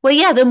 Well,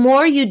 yeah, the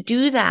more you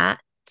do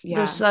that,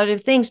 those sort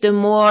of things, the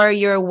more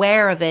you're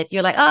aware of it.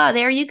 You're like, oh,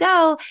 there you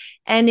go.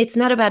 And it's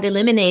not about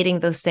eliminating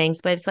those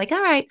things, but it's like,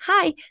 all right,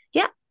 hi,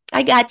 yeah,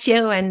 I got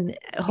you. And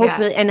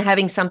hopefully, and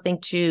having something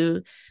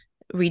to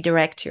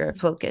redirect your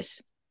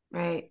focus.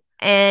 Right.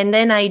 And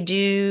then I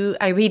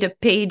read a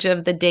page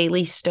of the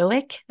Daily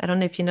Stoic. I don't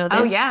know if you know this.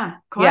 Oh, yeah,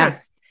 of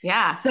course.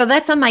 Yeah. So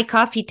that's on my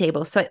coffee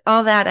table. So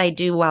all that I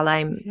do while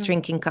I'm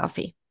drinking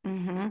coffee.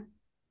 Mm-hmm.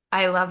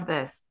 I love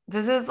this.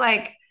 This is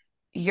like,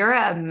 you're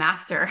a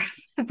master.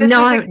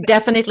 No, I'm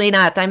definitely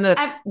not. I'm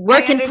a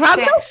work in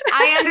progress.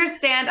 I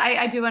understand.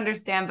 I do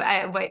understand,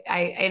 but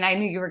I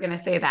knew you were going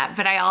to say that,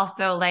 but I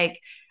also that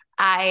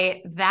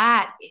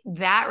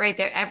right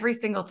there, every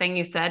single thing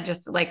you said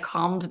just like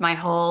calmed my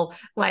whole,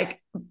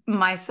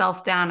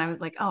 myself down. I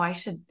was like, oh,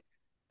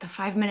 the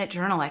 5-minute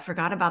journal. I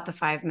forgot about the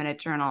 5-minute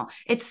journal.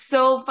 It's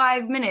so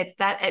 5 minutes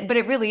but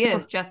it really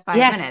is just 5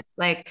 minutes.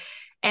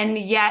 And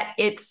yet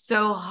it's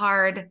so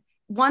hard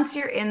once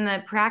you're in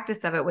the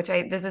practice of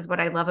it, this is what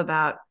I love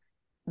about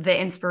the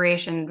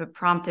inspiration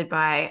prompted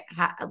by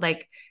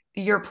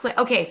your play.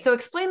 Okay. So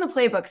explain the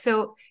playbook.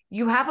 So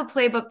you have a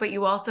playbook, but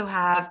you also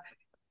have,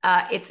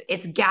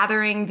 it's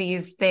gathering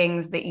these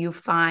things that you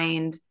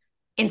find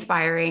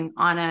inspiring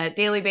on a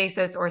daily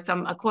basis, or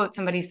a quote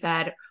somebody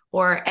said,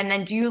 and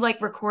then do you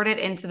record it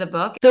into the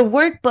book? The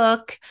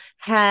workbook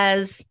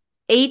has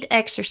 8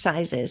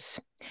 exercises,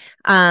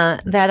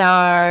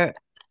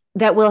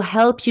 that will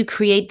help you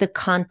create the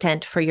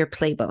content for your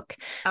playbook.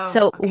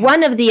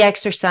 One of the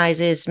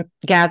exercises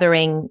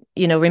gathering,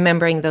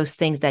 remembering those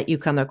things that you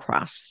come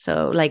across.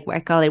 So I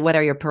call it, what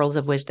are your pearls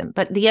of wisdom?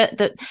 But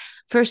the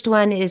first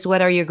one is,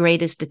 what are your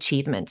greatest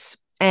achievements?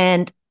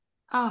 And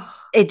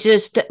it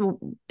just,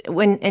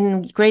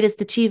 and greatest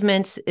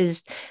achievements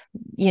is,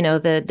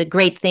 the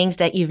great things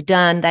that you've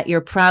done that you're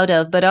proud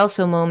of, but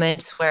also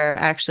moments where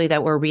actually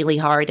that were really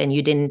hard and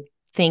you didn't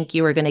think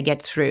you were going to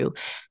get through.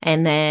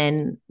 And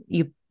then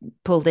you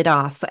pulled it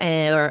off,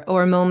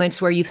 or moments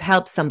where you've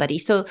helped somebody.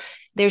 So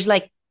there's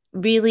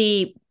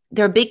really,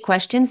 there are big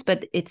questions,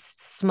 but it's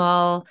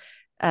small,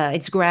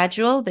 it's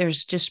gradual.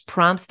 There's just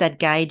prompts that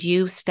guide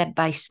you step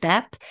by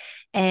step.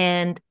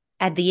 And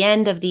at the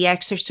end of the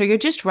exercise, so you're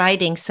just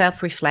writing,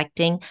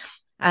 self-reflecting.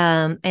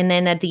 And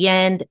then at the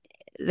end,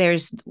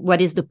 there's what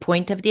is the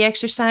point of the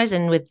exercise,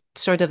 and with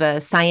sort of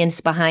a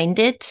science behind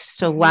it.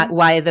 So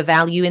why the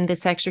value in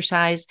this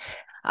exercise?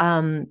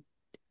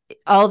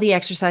 All the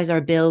exercises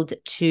are built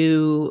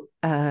to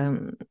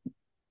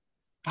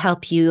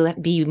help you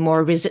be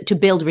more to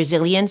build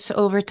resilience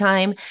over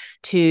time,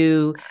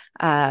 to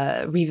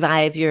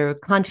revive your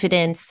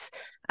confidence,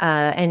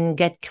 and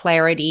get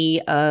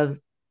clarity of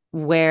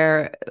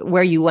where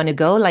you want to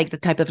go, the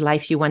type of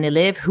life you want to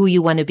live, who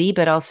you want to be,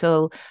 but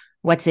also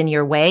what's in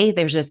your way.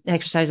 There's an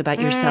exercise about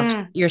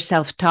your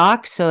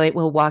self-talk. So it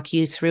will walk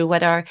you through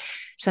what are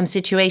some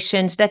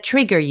situations that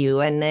trigger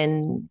you, and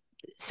then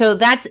so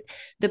that's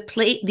the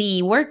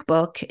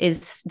workbook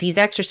is these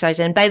exercises.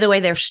 And by the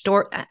way,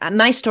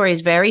 my story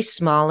is very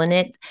small in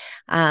it.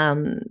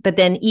 But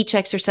then each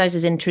exercise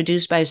is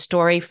introduced by a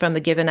story from a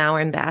given hour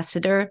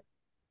ambassador.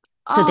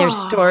 So there's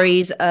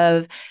stories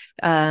of,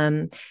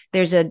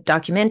 there's a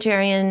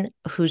documentarian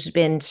who's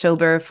been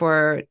sober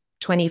for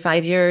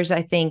 25 years,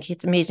 I think.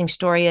 It's an amazing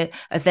story.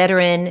 A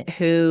veteran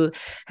who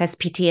has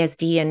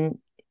PTSD, and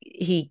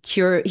he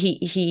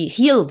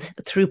healed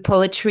through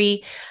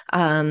poetry,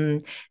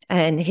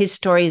 and his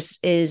stories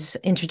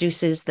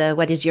introduces the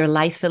what is your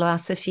life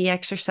philosophy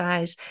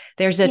exercise.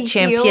 There's a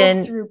champion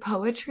healed through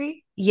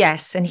poetry.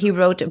 Yes, and he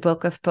wrote a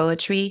book of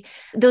poetry.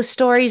 Those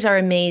stories are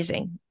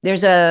amazing.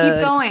 There's a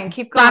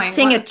keep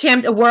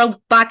going. A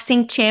world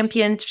boxing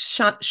champion,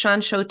 Sean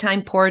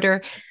Showtime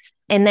Porter,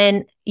 and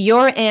then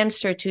your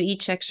answer to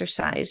each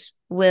exercise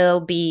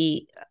will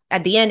be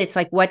at the end. It's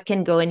what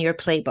can go in your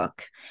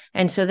playbook,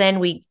 and so then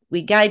we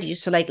guide you.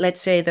 So let's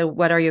say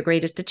what are your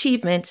greatest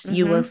achievements?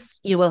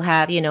 Mm-hmm. You will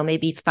have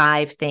maybe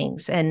 5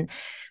 things, and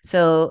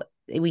so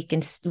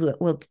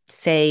we'll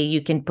say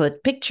you can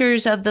put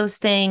pictures of those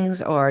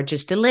things or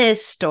just a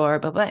list or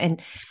blah, blah.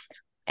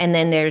 And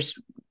then there's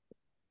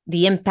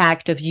the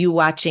impact of you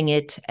watching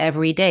it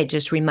every day,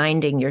 just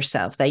reminding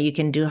yourself that you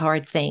can do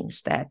hard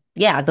things, that,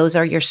 yeah, those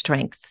are your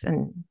strengths.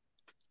 And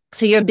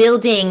so you're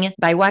building,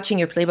 by watching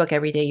your playbook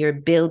every day, you're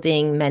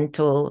building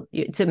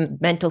it's a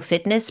mental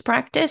fitness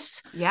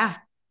practice. Yeah.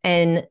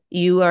 And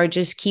you are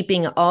just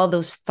keeping all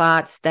those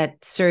thoughts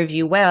that serve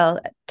you well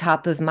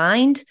top of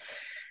mind,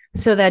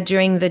 so that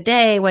during the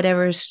day,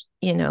 whatever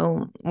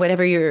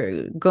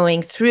you're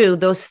going through,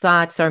 those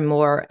thoughts are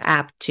more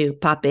apt to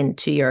pop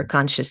into your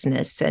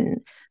consciousness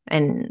and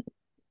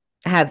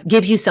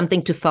give you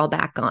something to fall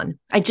back on.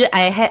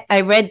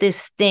 I read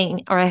this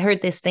thing, or I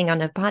heard this thing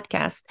on a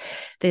podcast,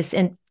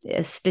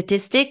 a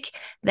statistic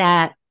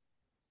that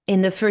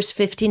in the first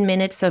 15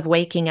 minutes of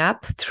waking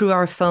up through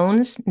our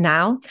phones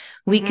now,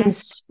 we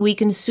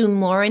consume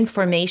more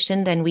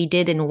information than we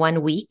did in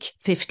 1 week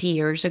 50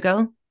 years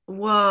ago.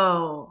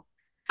 Whoa.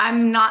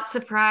 I'm not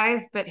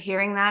surprised, but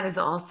hearing that is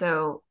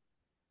also,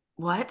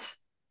 what?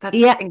 That's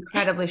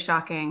incredibly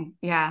shocking.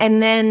 Yeah.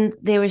 And then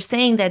they were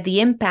saying that the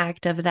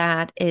impact of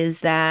that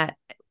is that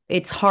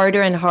it's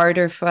harder and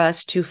harder for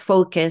us to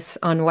focus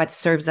on what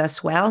serves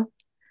us well.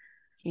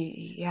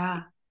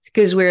 Yeah.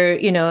 Because we're,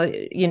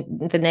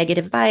 the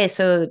negative bias.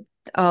 So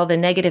all the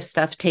negative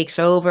stuff takes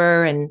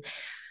over. And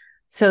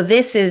so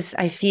this is,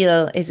 I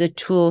feel, is a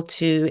tool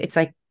it's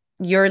like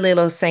your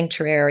little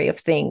sanctuary of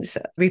things,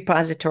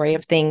 repository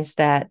of things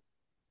that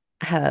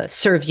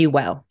serve you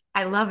well.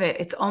 I love it.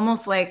 It's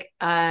almost like,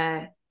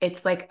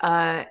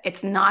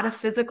 it's not a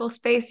physical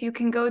space you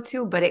can go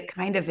to, but it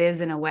kind of is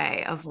in a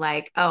way of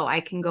like, oh, I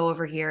can go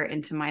over here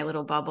into my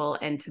little bubble,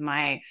 into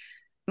my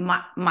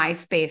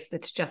space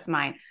that's just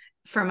mine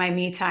for my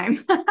me time.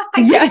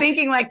 I keep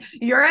thinking like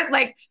you're at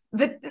like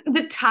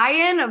the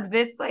tie-in of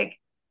this like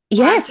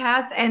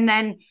podcast, and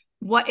then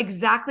what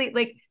exactly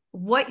like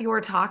what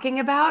you're talking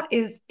about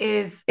is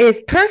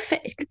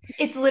perfect.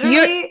 It's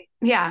literally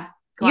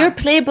your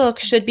playbook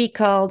should be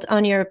called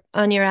on your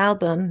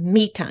album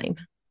Me Time.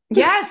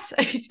 Yes,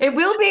 it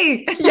will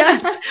be.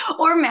 Yes.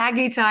 Or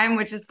Maggie Time,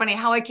 which is funny.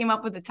 How I came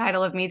up with the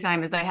title of Me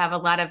Time is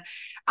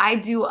I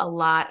do a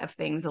lot of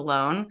things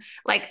alone,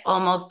 like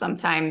almost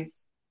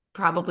sometimes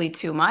probably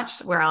too much,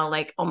 where I'll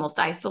like almost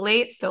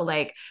isolate. So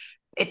like,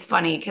 it's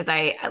funny because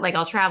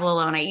I'll travel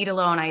alone. I eat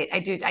alone. I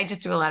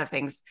just do a lot of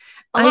things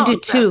alone. I do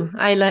too.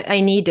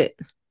 I need it.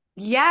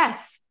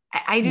 Yes,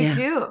 I do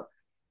too.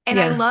 And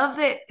I love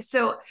that.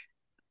 So,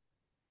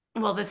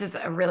 well, this is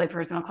a really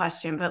personal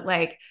question, but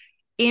like,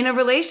 in a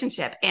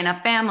relationship, in a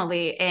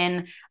family,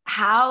 in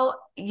how,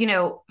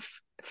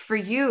 for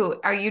you,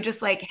 are you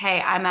just like,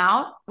 hey, I'm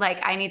out, like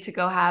I need to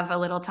go have a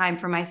little time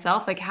for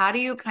myself? Like, how do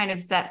you kind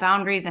of set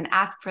boundaries and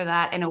ask for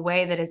that in a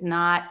way that is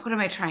not, what am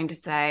I trying to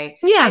say?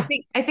 Yeah.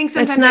 I think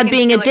sometimes it's not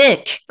being a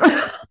dick.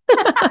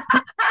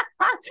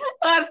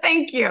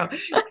 Thank you.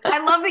 I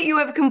love that you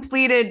have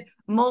completed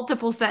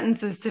multiple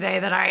sentences today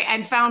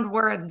and found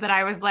words that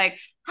I was like,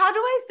 how do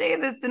I say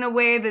this in a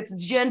way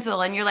that's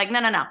gentle? And you're like, no.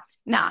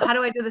 How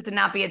do I do this and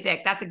not be a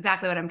dick? That's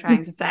exactly what I'm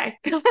trying to say.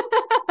 but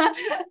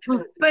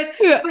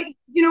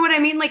you know what I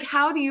mean? Like,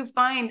 how do you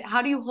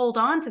hold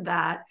on to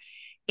that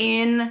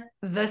in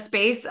the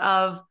space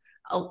of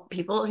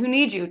people who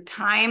need you,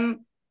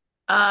 time,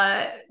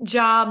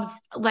 jobs,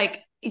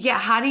 like,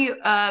 how do you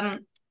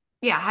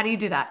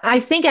do that?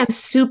 I think I'm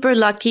super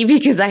lucky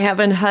because I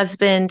have a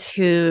husband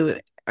who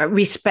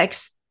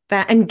respects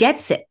that and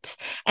gets it.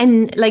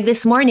 And like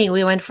this morning,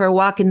 we went for a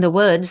walk in the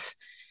woods.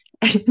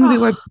 And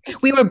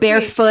we were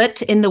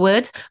barefoot in the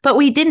woods, but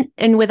we didn't,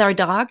 and with our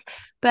dog,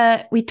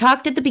 but we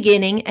talked at the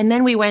beginning, and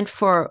then we went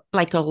for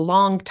like a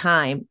long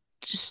time,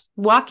 just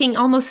walking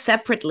almost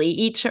separately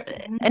each,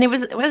 and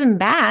it wasn't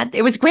bad.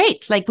 It was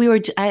great. Like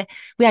I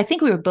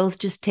think we were both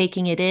just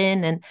taking it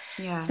in,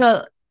 and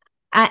so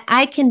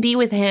I can be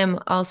with him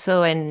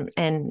also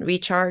and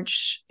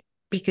recharge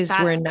because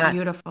we're not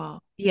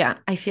beautiful. Yeah,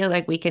 I feel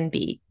like we can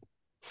be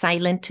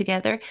silent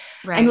together,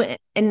 right?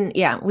 And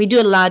we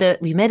do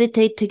we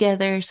meditate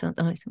together. So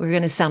we're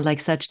going to sound like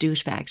such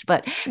douchebags,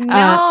 but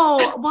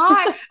no,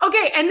 why?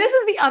 Okay, and this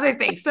is the other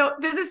thing. So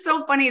this is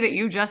so funny that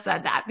you just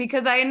said that,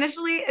 because I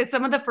initially,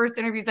 some of the first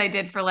interviews I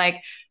did for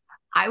like,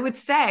 I would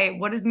say,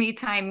 what does me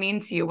time mean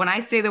to you? When I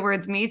say the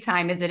words me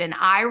time, is it an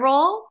eye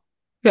roll?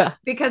 Yeah.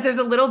 Because there's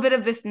a little bit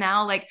of this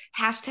now, like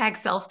hashtag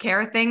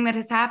self-care thing that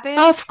has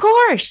happened. Of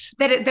course.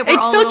 That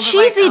it's so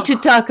cheesy to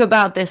talk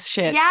about this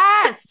shit.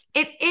 Yes,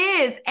 it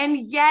is.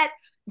 And yet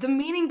the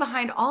meaning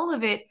behind all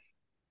of it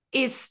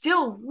is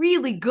still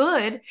really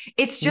good.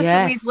 It's just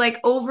that we've like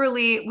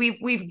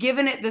we've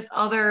given it this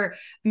other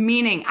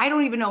meaning. I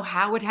don't even know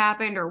how it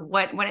happened or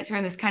when it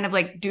turned this kind of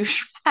like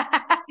douche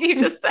you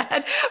just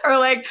said, or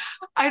like,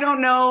 I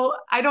don't know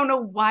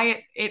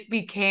why it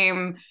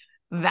became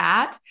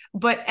that,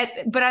 but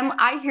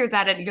I hear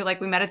that and you're like,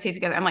 we meditate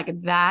together. I'm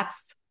like,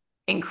 that's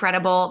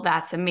incredible.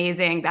 That's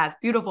amazing. That's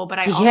beautiful. But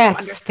I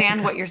also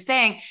understand what you're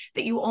saying,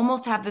 that you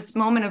almost have this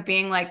moment of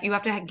being like, you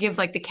have to give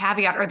like the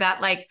caveat or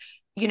that like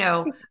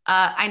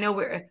I know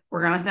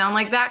we're gonna sound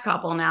like that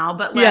couple now,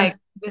 but Yeah. like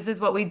this is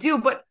what we do.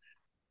 But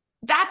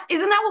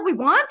isn't that what we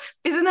want?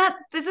 Isn't that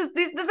this is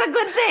a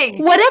good thing?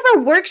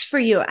 Whatever works for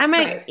you. I'm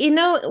like,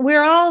 Right.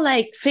 we're all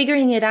like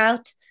figuring it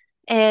out.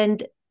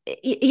 And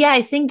yeah,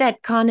 I think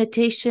that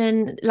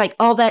connotation, like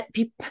all that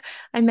people,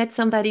 I met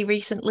somebody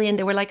recently and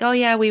they were like, oh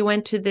yeah, we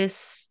went to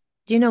this,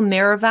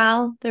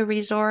 Miraval, the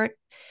resort.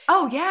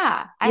 Oh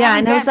yeah. I Yeah. haven't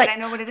And I been, was but like, I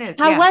know what it is.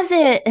 how Yeah. was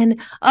it?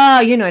 And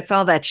oh, it's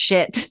all that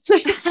shit.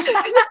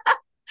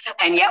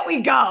 And yet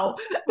we go.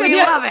 And We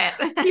yeah, love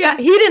yeah, it.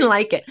 he didn't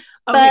like it.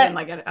 Oh, he But didn't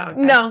like it. Oh,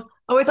 okay. no,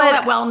 Oh, it's all but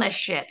that wellness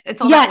shit.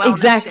 It's all that yeah,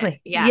 wellness shit.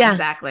 exactly. Yeah, Yeah.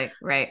 exactly.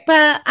 Right.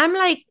 But I'm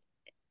like,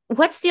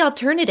 what's the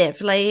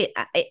alternative? Like,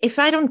 if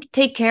I don't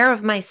take care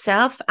of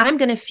myself, I'm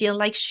going to feel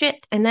like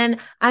shit. And then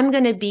I'm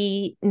going to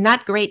be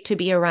not great to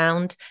be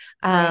around.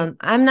 Right.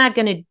 I'm not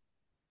going to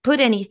put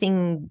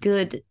anything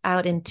good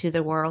out into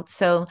the world.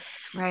 So,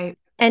 Right.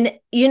 and,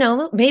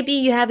 maybe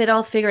you have it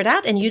all figured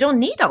out and you don't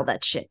need all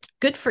that shit.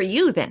 Good for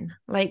you then.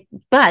 Like,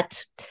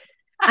 but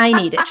I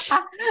need it.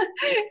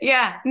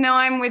 Yeah. No,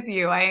 I'm with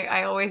you.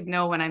 I always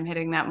know when I'm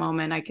hitting that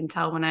moment. I can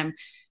tell when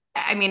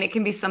I mean, it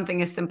can be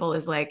something as simple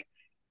as like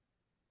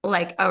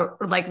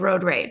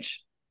road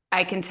rage.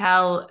 I can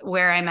tell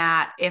where I'm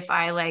at if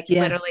I like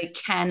Yeah. literally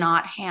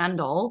cannot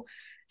handle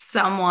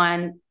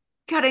someone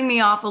cutting me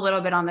off a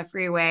little bit on the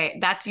freeway.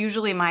 That's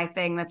usually my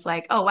thing. That's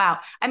like, oh wow.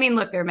 I mean,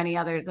 look, there are many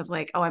others of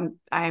like, oh,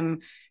 I'm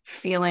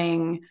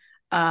feeling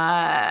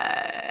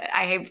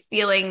I'm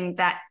feeling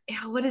that,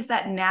 what is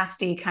that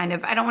nasty kind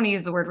of, I don't want to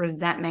use the word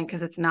resentment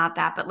because it's not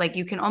that, but like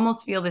you can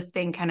almost feel this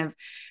thing kind of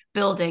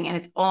building, and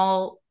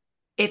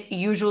it's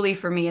usually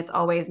for me, it's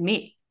always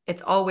me.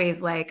 It's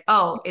always like,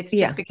 oh, it's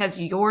Yeah. just because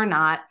you're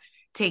not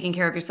taking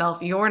care of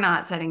yourself, you're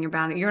not setting your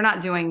boundary, you're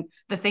not doing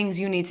the things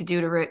you need to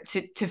do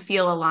to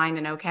feel aligned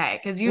and okay.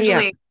 Because Yeah.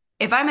 usually,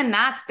 if I'm in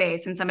that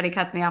space and somebody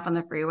cuts me off on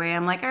the freeway,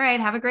 I'm like, all right,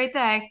 have a great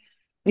day,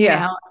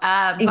 Yeah.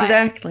 But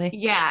Exactly.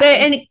 yeah, But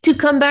and and to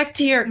come back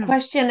to your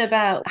question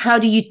about how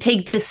do you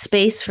take the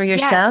space for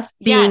yourself, yes,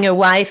 being a yes.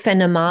 wife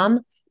and a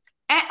mom?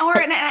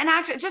 And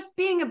actually, just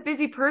being a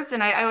busy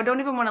person, I don't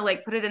even want to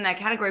like put it in that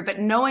category, but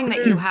knowing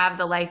that you Mm, have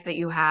the life that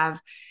you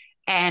have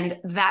and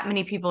that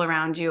many people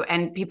around you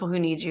and people who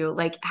need you,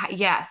 like,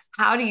 yes,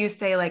 how do you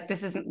say like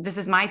this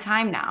is my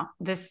time now,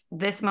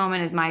 this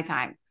moment is my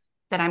time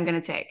that I'm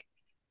going to take?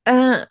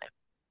 uh,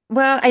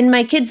 well, and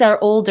my kids are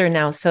older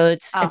now, so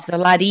it's Oh a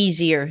lot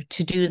easier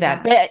to do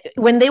that. yeah. But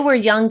when they were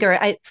younger,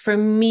 for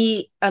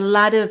me, a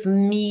lot of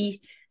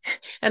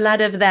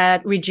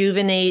that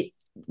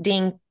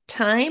rejuvenating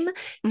time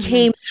Mm-hmm.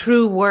 came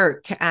through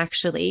work,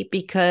 actually,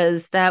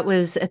 because that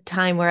was a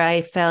time where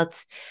I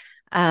felt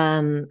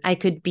I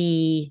could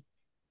be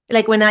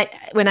like when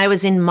I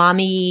was in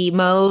mommy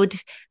mode,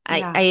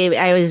 Yeah.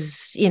 I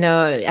was,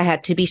 I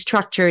had to be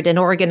structured and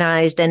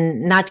organized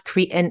and not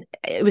and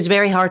it was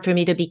very hard for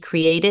me to be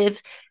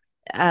creative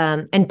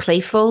and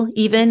playful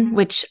even, Mm-hmm.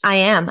 which I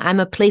am. I'm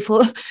a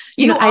playful,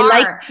 You I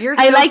like are, you're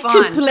I so like to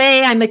fun.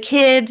 play. I'm a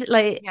kid,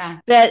 like, Yeah.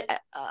 but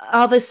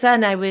all of a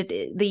sudden I would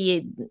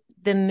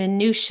the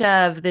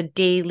minutia of the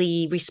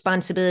daily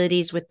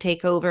responsibilities would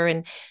take over,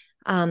 and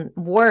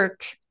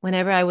work,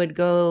 whenever I would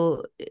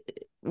go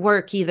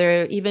work,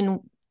 either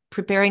even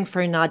preparing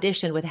for an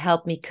audition, would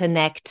help me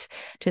connect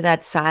to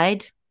that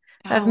side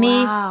of Oh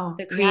me, wow.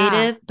 the Yeah.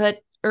 creative. But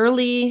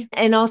early,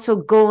 and also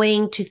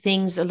going to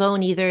things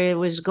alone, either it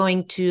was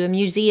going to a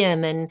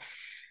museum and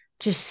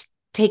just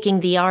taking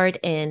the art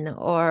in,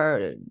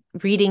 or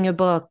reading a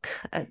book.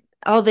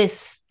 All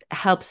this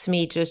helps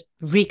me just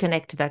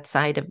reconnect to that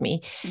side of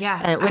me.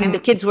 Yeah. When the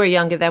kids were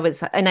younger, that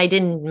was, and I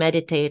didn't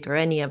meditate or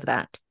any of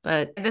that.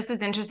 But This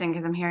is interesting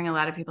because I'm hearing a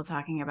lot of people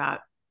talking about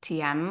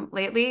TM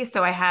lately.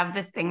 So I have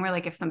this thing where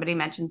like if somebody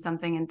mentions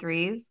something in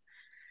threes,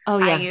 oh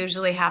I yeah,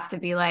 usually have to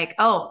be like,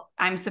 oh,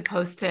 I'm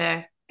supposed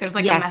to, there's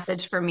like a yes,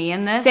 message for me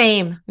in this.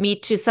 same. Me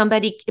too.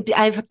 Somebody,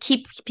 I've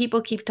keep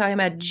people keep talking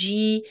about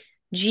G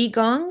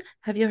Gong.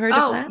 Have you heard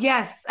of Oh, that?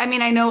 yes. I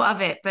mean, I know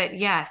of it, but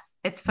yes,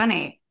 it's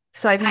funny.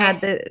 So I've I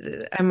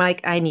had I'm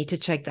like, I need to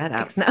check that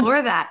out now.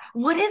 explore that.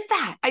 What is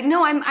that? I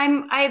know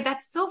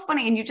that's so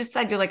funny. And you just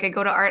said you're like, I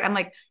go to art. I'm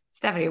like,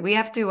 Stephanie, we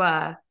have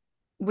to,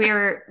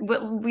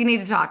 we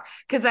need to talk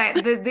because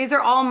these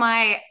are all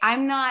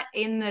I'm not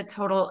in the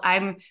total,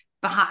 I'm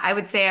behind, I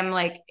would say I'm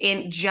like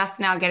in just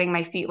now getting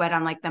my feet wet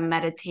on like the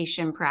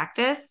meditation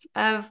practice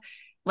of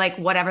like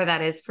whatever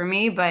that is for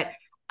me. But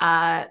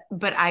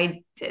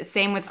I,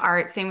 same with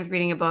art, same with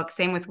reading a book,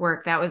 same with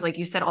work. That was like,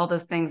 you said all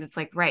those things. It's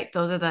like, right.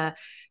 Those are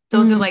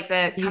Mm, like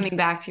the coming beautiful.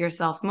 back to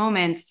yourself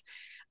moments.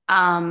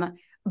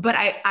 But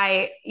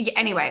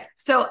anyway,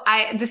 so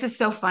this is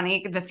so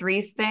funny, the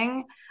threes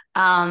thing,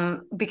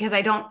 because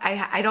I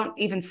don't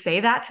even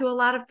say that to a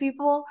lot of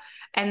people.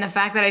 And the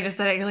fact that I just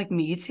said it, you're like,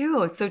 me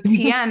too. So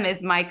TM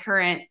is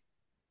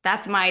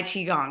that's my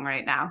Qigong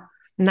right now.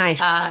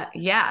 Nice.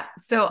 Yeah.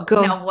 So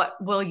Go. now what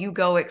will you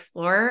go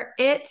explore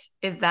it?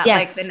 Is that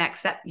like the Yes. next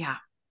step? Yeah.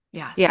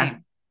 Yeah. Yeah.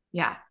 Same.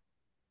 Yeah.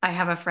 I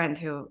have a friend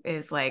who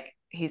is like,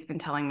 he's been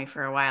telling me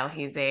for a while,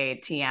 he's a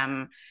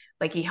TM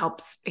like he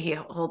holds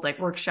like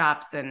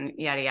workshops and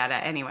yada yada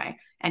anyway,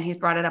 and he's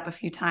brought it up a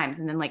few times,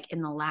 and then like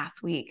in the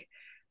last week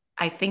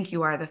I think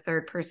you are the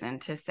third person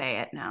to say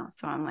it now,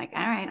 so I'm like,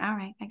 all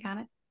right, I got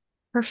it.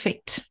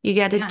 Perfect. You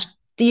got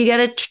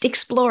to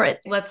explore it.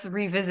 Let's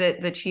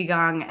revisit the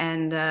Qigong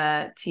and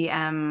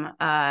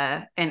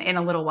TM in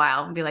a little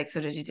while and be like,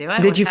 so did you do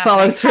it? Did you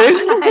follow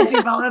through? Did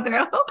you follow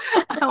through?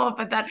 I will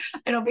put that.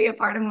 It'll be a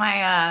part of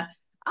my.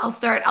 I'll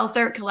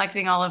start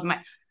collecting all of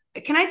my.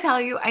 Can I tell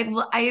you?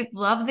 I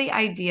love the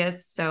idea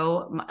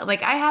so much.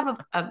 Like I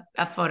have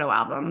a photo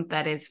album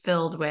that is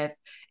filled with,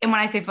 and when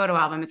I say photo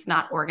album, it's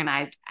not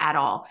organized at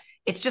all.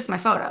 It's just my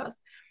photos.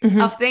 Mm-hmm.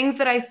 Of things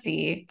that I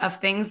see, of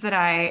things that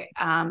I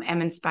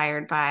am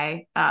inspired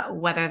by,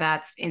 whether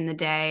that's in the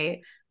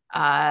day,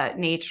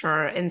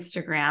 nature,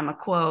 Instagram, a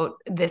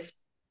quote, this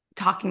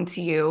talking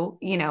to you,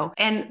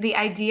 and the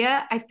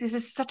idea, this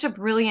is such a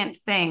brilliant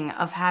thing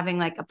of having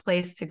like a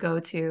place to go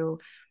to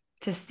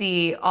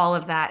see all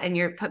of that. And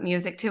you put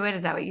music to it.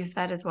 Is that what you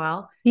said as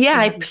well? Yeah,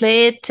 I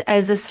play it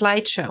as a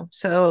slideshow.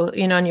 So,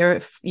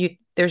 on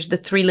there's the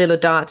 3 little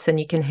dots and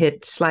you can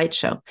hit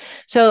slideshow.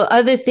 So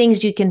other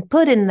things you can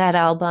put in that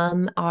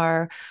album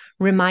are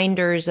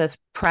reminders of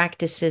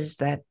practices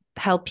that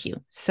help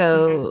you.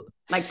 So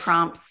like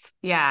prompts.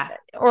 Yeah.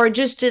 Or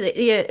just,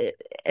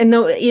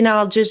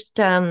 I'll just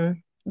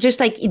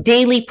like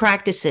daily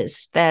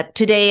practices that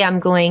today I'm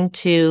going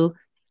to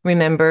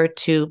remember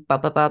to blah,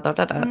 blah, blah, blah,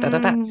 blah, blah, blah,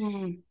 blah.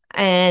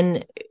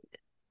 And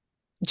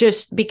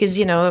just because,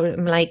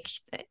 I'm like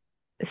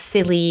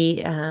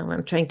silly,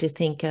 I'm trying to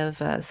think of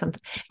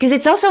something, because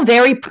it's also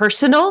very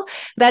personal.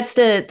 That's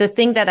the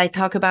thing that I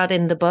talk about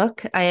in the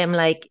book. I am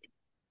like,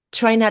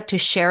 try not to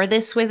share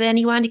this with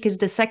anyone, because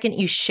the second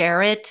you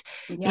share it,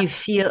 you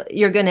feel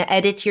you're going to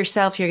edit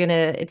yourself.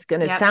 It's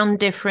going to sound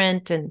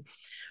different.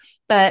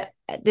 But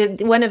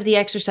one of the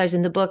exercises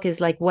in the book is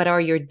like, what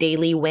are your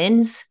daily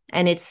wins?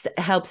 And it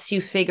helps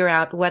you figure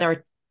out what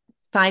are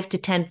 5 to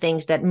 10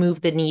 things that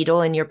move the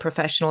needle in your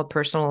professional,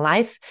 personal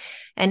life.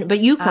 But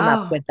you come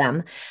up with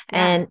them.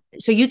 Yeah. And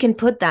so you can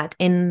put that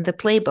in the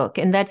playbook.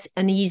 And that's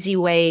an easy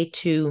way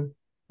to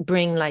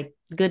bring like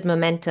good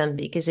momentum,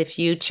 because if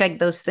you check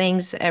those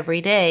things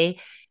every day,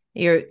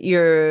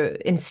 you're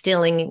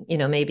instilling,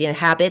 maybe a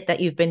habit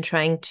that you've been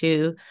trying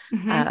to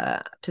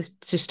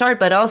start,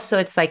 but also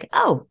it's like,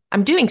 oh,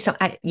 I'm doing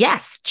something.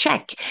 Yes,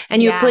 check.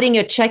 And you're putting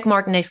a check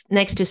mark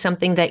next to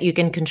something that you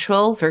can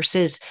control,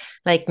 versus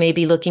like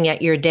maybe looking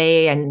at your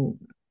day and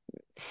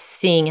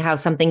seeing how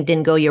something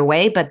didn't go your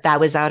way, but that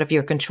was out of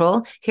your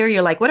control. Here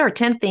you're like, what are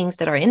 10 things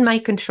that are in my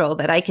control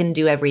that I can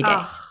do every day?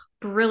 Oh,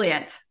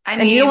 brilliant.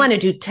 And you don't want to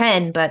do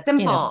 10, but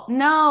simple.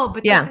 No,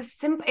 but this is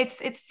simple.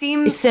 It's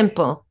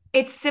simple.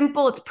 It's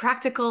simple. It's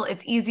practical.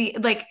 It's easy.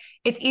 Like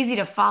it's easy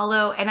to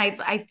follow. And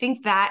I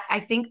think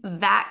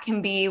that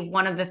can be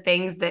one of the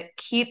things that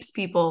keeps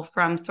people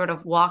from sort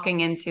of walking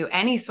into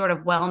any sort of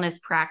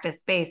wellness practice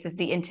space, is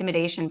the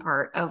intimidation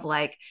part of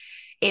like,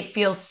 it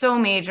feels so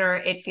major.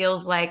 It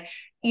feels like,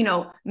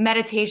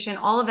 meditation,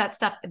 all of that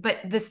stuff. But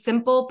the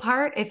simple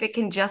part, if it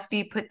can just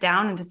be put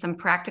down into some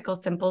practical,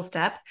 simple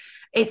steps,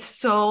 it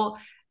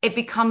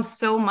becomes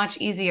so much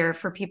easier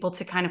for people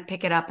to kind of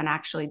pick it up and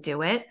actually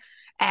do it.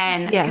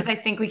 And because I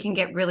think we can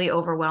get really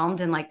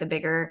overwhelmed in like this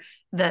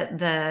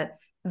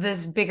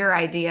bigger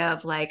idea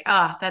of like,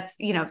 that's,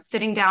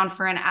 sitting down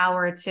for an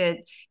hour to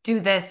do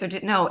this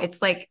no,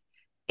 it's like,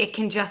 it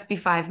can just be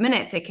 5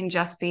 minutes. It can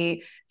just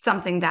be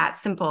something that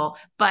simple.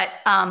 But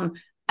I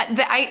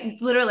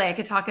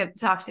could talk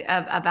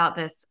about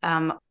this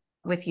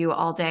with you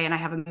all day, and I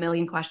have a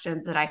million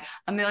questions.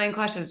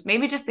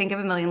 Maybe just think of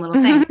a million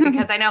little things,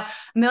 because I know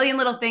a million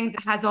little things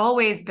has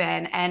always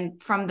been,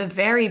 and from the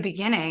very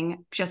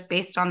beginning, just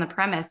based on the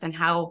premise and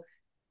how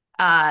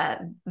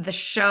the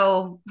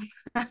show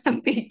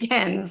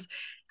begins,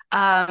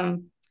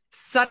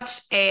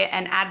 such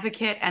an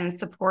advocate and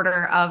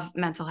supporter of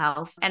mental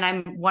health. And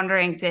I'm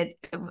wondering, did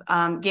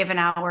Give an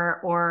Hour,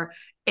 or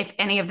if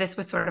any of this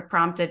was sort of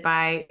prompted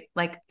by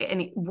like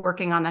any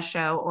working on the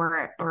show,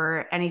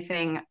 or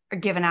anything, or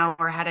Give an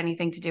Hour had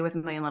anything to do with A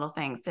Million Little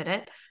Things, did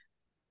it?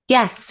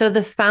 Yes. So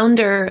the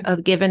founder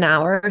of Give an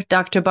Hour,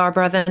 Dr.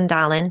 Barbara Van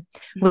Dalen,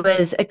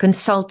 was a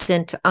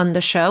consultant on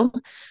the show.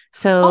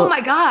 So, oh my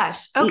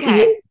gosh.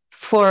 Okay.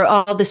 For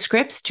all the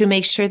scripts, to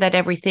make sure that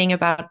everything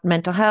about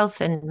mental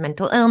health and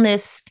mental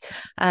illness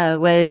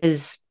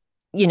was,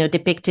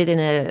 depicted in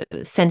a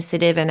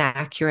sensitive and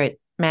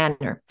accurate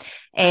manner.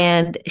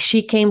 And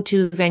she came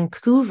to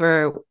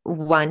Vancouver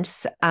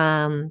once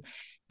on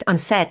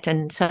set.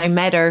 And so I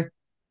met her,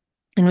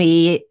 and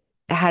we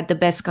had the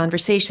best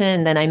conversation.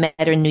 And then I met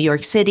her in New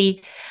York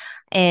City,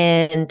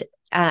 and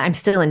I'm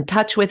still in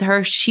touch with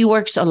her. She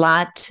works a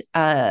lot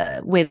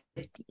with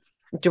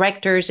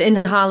directors in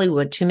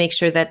Hollywood to make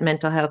sure that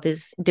mental health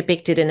is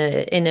depicted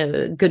in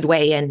a good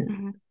way,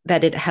 and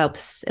that it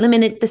helps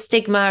eliminate the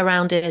stigma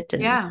around it.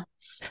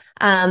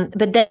 And,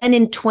 but then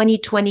in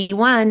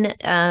 2021,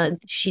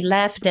 she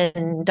left,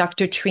 and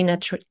Dr. Trina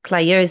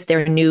Clayer is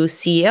their new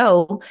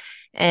CEO.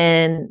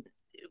 And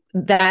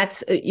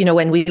that's,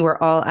 when we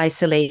were all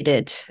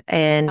isolated,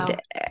 and Oh,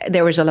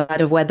 there was a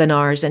lot of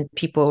webinars and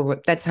people,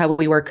 that's how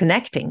we were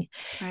connecting.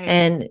 right.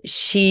 And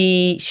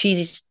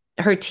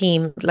her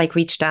team like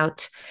reached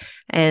out,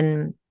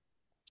 and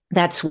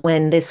that's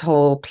when this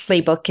whole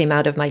playbook came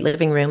out of my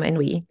living room, and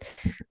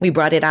we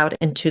brought it out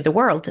into the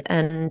world.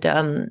 And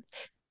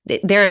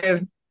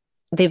they're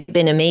they've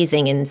been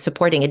amazing in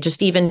supporting it,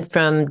 just even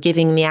from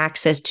giving me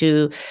access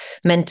to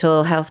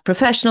mental health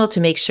professional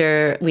to make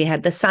sure we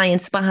had the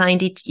science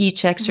behind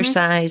each Hmm.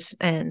 exercise,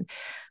 and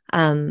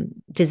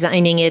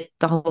designing it,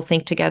 the whole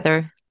thing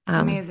together.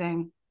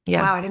 Amazing.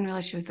 Yeah. Wow, I didn't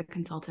realize she was the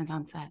consultant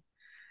on set.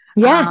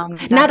 Yeah,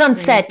 not That's on great.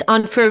 set,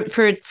 on for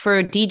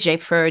DJ Or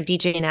for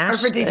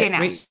Nash. DJ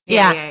Nash.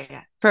 Yeah, Yeah, yeah,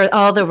 yeah. for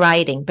all the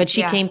writing, but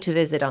she Yeah. came to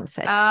visit on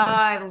set once.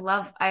 I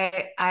love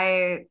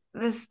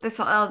this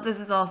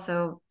is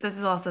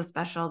also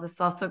special. This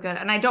is also good.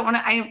 And I don't want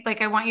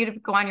to I want you to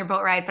go on your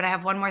boat ride, but I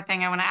have one more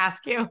thing I want to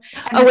ask you. And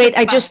Oh, this is wait,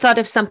 I fun. just thought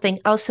of something.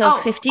 Also,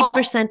 Oh,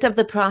 50% of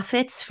the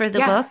profits for the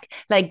book, yes.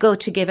 like, go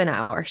to Give an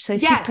Hour. So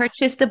if you Yes.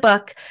 purchase the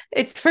book,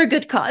 it's for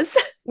good cause.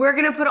 We're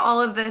going to put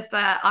all of this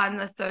on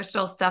the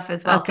social stuff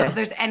as well. So if Okay.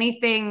 there's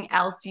anything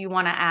else you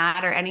want to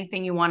add or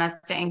anything you want us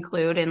to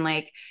include in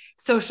like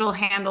social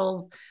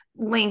handles,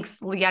 links,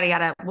 yada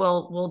yada,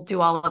 we'll do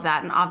all of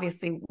that. And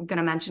obviously, I'm going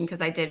to mention,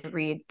 because I did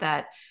read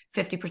that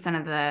 50%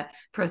 of the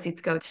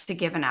proceeds go to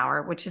Give an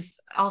Hour, which is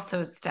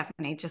also,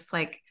 Stephanie, just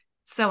like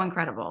so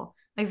incredible,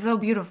 like so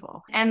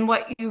beautiful. And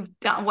what you've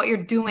done, what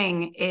you're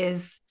doing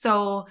is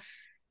so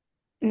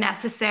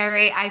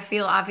necessary. I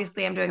feel,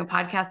 obviously I'm doing a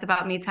podcast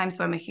about me time,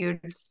 so I'm a huge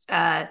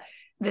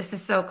this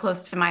is so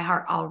close to my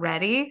heart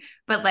already,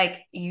 but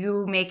like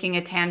you making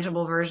a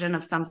tangible version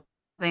of something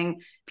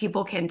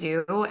people can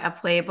do, a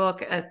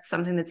playbook,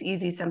 something that's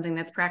easy, something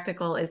that's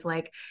practical, is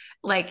like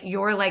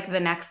you're like the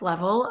next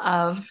level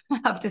of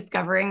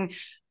discovering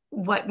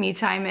what me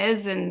time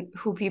is and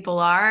who people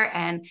are,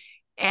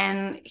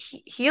 and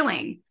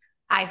healing.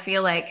 I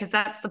feel like, because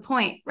that's the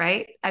point,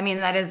 right? I mean,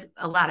 that is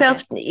a lot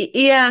of it.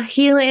 Yeah,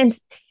 healing.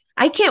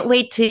 I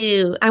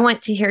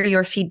want to hear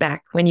your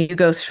feedback when you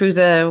go through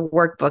the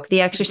workbook,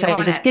 the I'm doing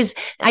exercises, it. because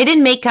I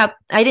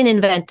didn't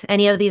invent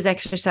any of these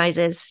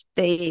exercises.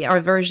 They are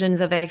versions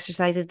of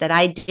exercises that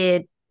I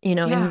did, in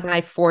Yeah.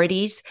 my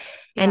 40s.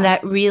 And Yeah.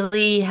 that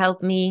really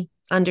helped me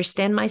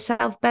understand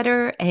myself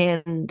better,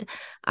 and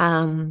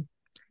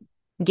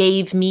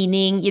gave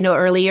meaning.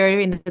 Earlier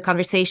in the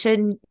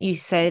conversation,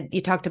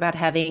 you talked about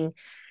having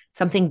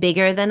something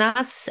bigger than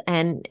us,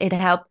 and it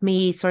helped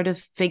me sort of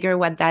figure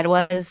what that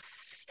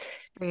was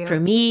For for you.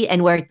 me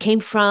and where it came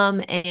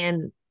from.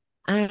 And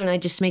I don't know,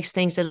 it just makes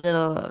things a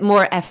little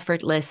more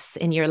effortless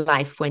in your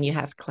life when you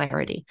have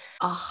clarity.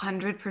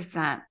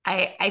 100%.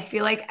 I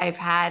feel like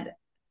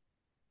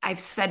I've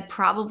said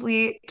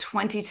probably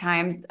 20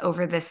 times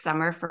over this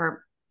summer,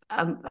 for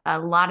a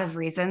lot of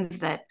reasons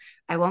that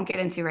I won't get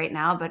into right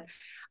now, but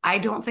I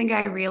don't think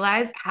I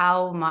realized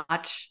how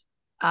much,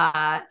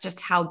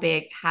 just how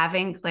big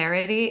having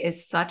clarity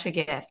is, such a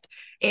gift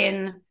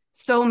in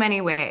so many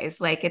ways.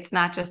 Like, it's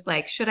not just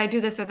like, should I do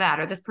this or that,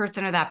 or this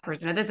person or that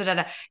person, or this or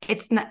that.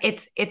 It's not,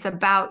 it's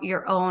about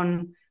your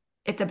own,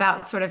 it's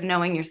about sort of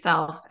knowing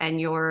yourself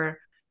and your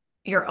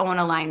own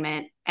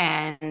alignment.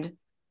 And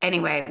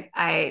anyway,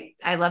 I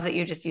love that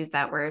you just used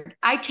that word.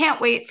 I can't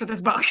wait for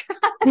this book.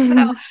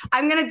 So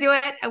I'm gonna do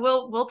it.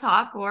 We'll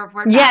talk or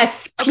report back.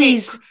 Yes, Okay,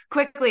 please.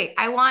 quickly.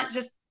 I want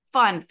just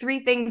fun.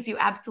 3 things you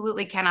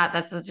absolutely cannot.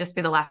 This will just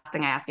be the last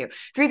thing I ask you.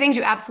 3 things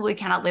you absolutely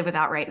cannot live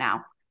without right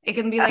now. It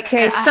can be like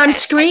Okay,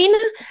 sunscreen.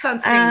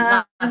 sunscreen.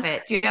 Uh, Love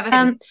it. Do you have a?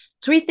 um,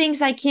 3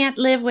 things I can't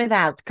live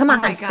without. Come Oh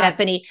on, my God.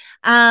 Stephanie.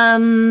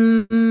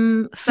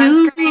 Sunscreen,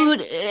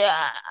 Food.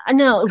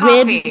 No,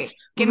 ribs, coffee.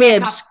 Give me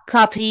a cup.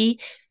 coffee,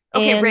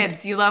 Okay, and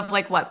ribs. You love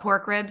like what?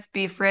 Pork ribs,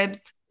 beef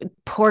ribs.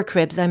 pork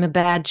ribs. I'm a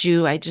bad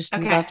Jew. I just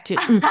Okay. love to.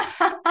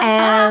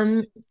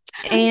 Um,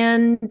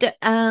 and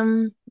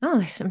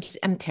oh,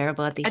 I'm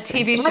terrible at A these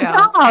things. TV My show.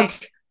 dog.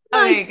 Hey.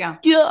 Oh, there My you go.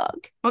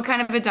 dog. What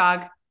kind of a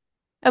dog?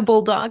 A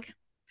bulldog.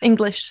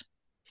 English.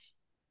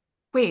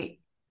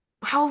 Wait,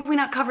 how have we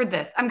not covered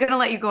this? I'm going to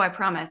let you go, I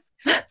promise.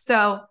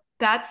 So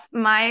that's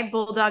my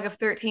bulldog of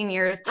 13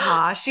 years,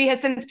 Pa. She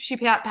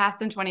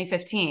passed in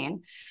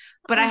 2015,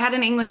 but I had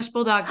an English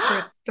bulldog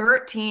for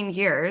 13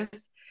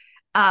 years,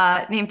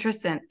 named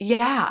Tristan.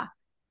 Yeah.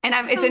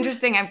 And it's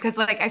interesting because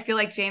like I feel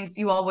like James,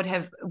 you all would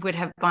have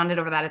bonded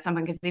over that at some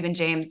point, because even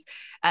James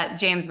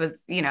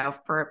was,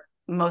 for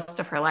most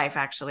of her life,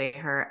 actually,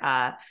 her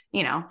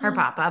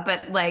papa.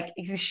 But like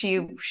she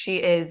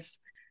is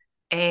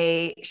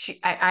a she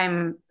I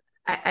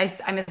miss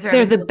her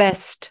They're every the single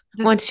best.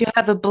 day. Once you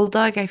have a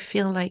bulldog, I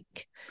feel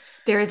like,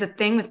 There is a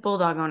thing with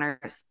bulldog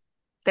owners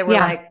that we're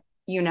yeah. like,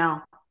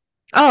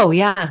 Oh,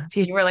 yeah.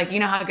 we're like,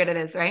 how good it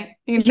is, right?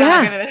 You know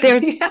how Yeah. good it is.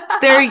 They're Yeah.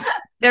 they're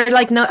they're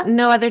like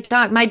no other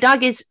dog. My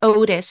dog is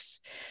Otis.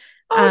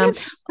 Oh,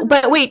 that's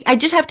But wait, I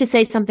just have to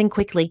say something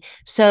quickly.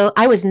 So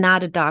I was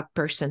not a dog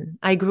person.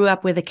 I grew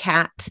up with a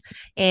cat,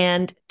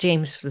 and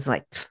James was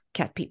like,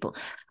 cat people.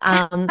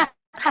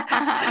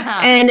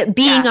 And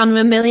being on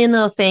A Million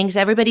Little Things,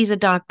 everybody's a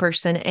dog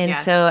person. And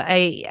so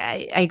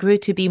I grew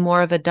to be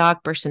more of a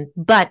dog person.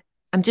 But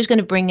I'm just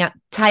going to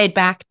tie it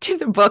back to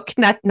the book,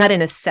 not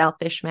in a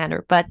selfish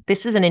manner, but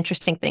this is an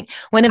interesting thing.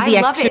 One of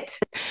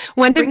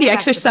the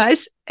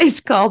exercise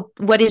is called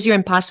 "What is Your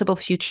Impossible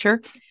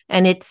Future?"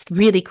 And it's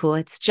really cool.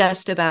 It's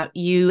just about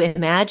you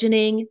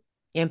imagining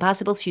your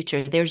impossible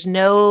future. There's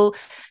no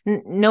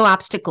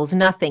obstacles,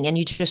 nothing, and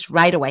you just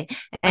right away.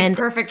 And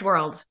perfect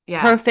world. Yeah.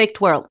 Perfect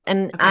world.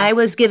 And I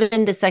was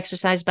given this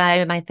exercise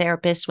by my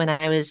therapist when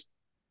I was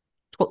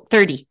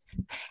 30.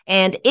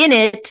 And in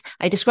it,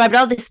 I described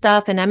all this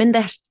stuff, and I'm in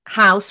the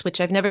house, which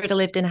I've never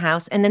lived in a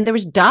house. And then there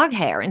was dog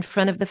hair in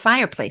front of the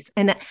fireplace.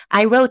 And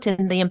I wrote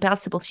in the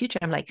impossible future,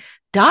 I'm like,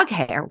 dog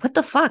hair? What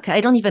the fuck?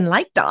 I don't even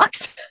like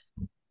dogs.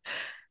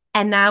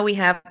 And now we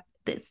have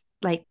this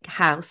like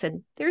house,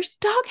 and there's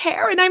dog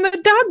hair, and I'm a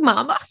dog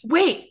mama.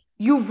 Wait,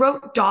 you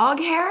wrote dog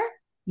hair?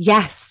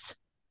 Yes.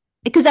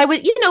 Because I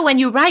was, when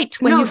you write,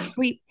 when you're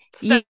free,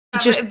 you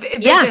just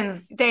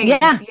visions, things.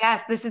 Yeah.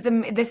 Yes, this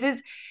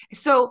is.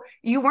 So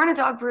you weren't a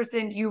dog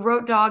person, you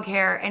wrote dog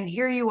hair, and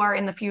here you are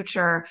in the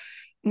future,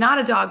 not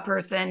a dog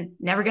person,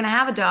 never going to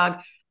have a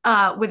dog,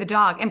 with a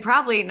dog, and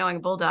probably knowing a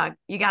bulldog,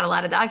 you got a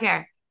lot of dog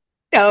hair.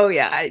 Oh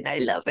yeah, I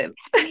love him.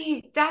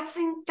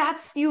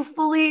 That's you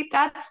fully.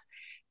 That's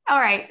all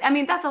right. I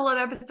mean, that's a whole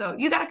other episode.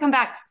 You got to come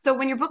back. So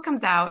when your book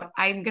comes out,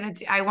 I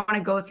want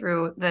to go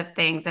through the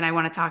things, and I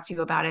want to talk to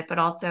you about it, but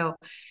also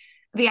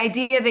the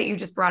idea that you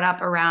just brought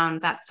up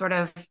around that sort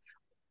of.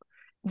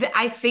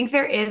 I think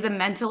there is a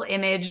mental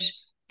image,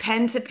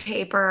 pen to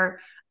paper.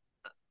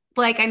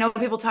 Like, I know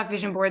people talk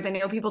vision boards, I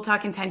know people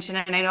talk intention,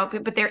 and I know,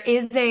 but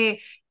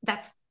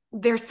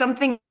there's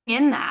something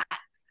in that.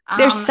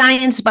 There's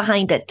science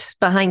behind it,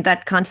 behind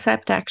that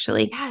concept,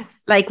 actually.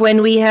 Yes. Like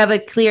when we have a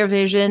clear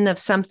vision of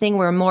something,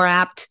 we're more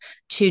apt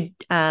to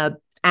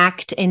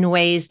act in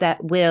ways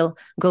that will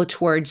go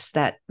towards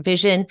that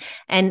vision.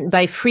 And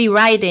by free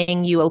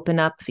writing, you open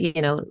up,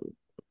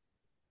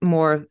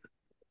 more.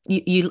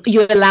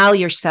 You allow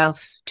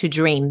yourself to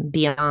dream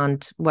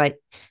beyond what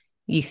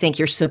you think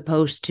you're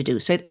supposed to do.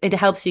 So it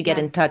helps you get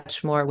in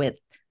touch more with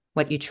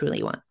what you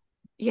truly want.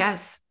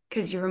 Yes,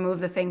 because you remove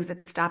the things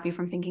that stop you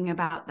from thinking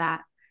about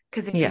that.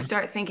 Because if you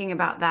start thinking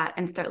about that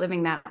and start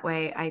living that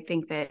way, I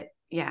think that,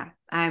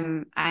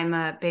 I'm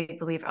a big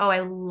believer. Oh, I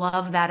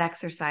love that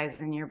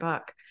exercise in your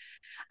book.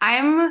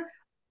 I'm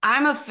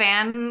a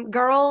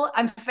fangirl.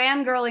 I'm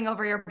fangirling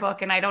over your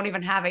book, and I don't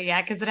even have it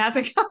yet because it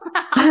hasn't come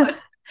out.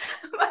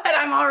 But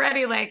I'm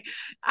already like,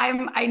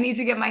 I need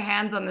to get my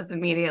hands on this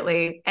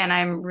immediately, and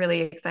I'm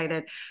really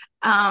excited.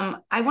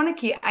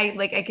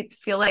 I could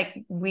feel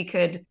like we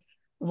could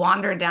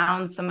wander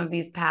down some of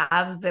these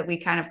paths that we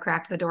kind of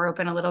cracked the door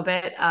open a little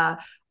bit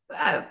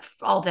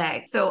all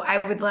day. So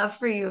I would love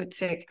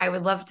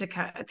to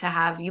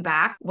have you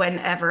back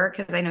whenever,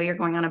 because I know you're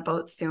going on a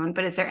boat soon.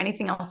 But is there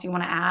anything else you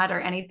want to add, or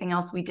anything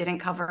else we didn't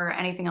cover, or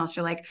anything else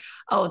you're like,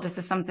 oh, this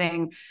is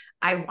something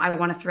I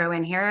want to throw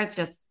in here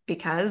just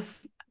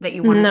because that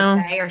you wanted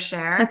to say or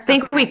share? I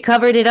think we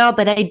covered it all,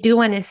 but I do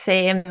want to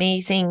say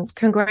amazing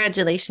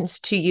congratulations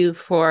to you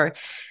for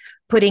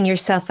putting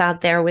yourself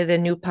out there with a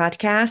new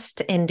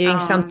podcast and doing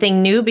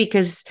something new,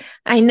 because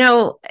I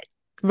know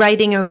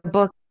writing a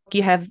book,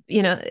 you have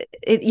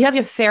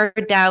your fair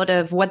doubt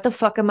of what the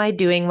fuck am I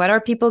doing? What are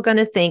people going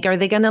to think? Are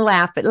they going to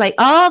laugh at, like,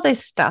 all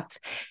this stuff?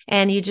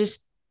 And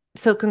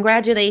so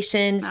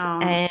congratulations.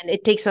 And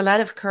it takes a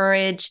lot of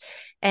courage,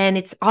 and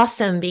it's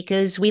awesome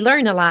because we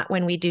learn a lot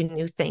when we do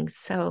new things.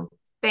 So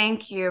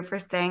thank you for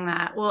saying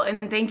that. Well, and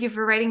thank you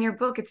for writing your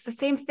book. It's the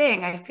same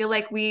thing. I feel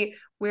like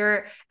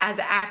we're as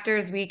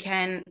actors, we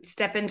can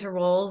step into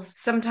roles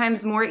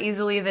sometimes more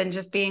easily than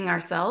just being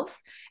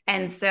ourselves.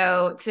 And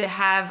so to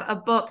have a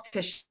book,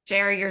 to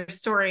share your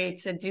story,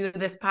 to do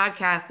this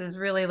podcast is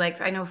really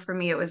like, I know for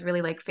me, it was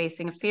really like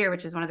facing a fear,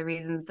 which is one of the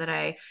reasons that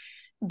I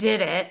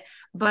did it.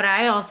 But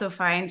I also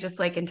find, just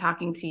like in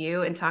talking to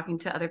you and talking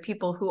to other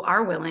people who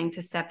are willing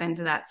to step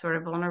into that sort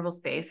of vulnerable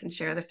space and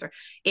share their story,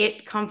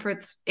 it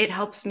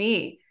helps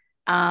me.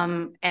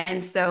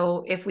 And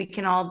so if we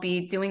can all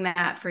be doing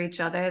that for each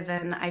other,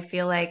 then I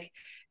feel like,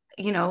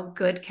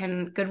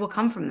 good will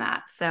come from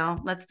that. So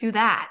let's do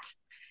that.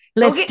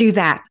 Let's do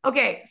that.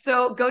 Okay.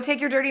 So go take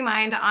your dirty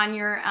mind on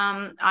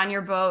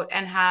your boat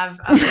and have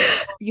a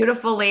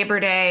beautiful Labor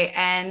Day.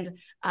 And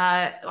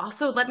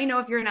also let me know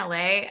if you're in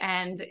LA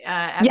and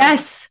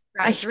yes,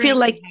 I feel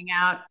like hang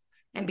out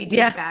and be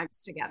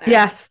douchebags together.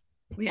 Yes.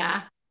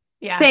 Yeah.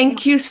 Yeah.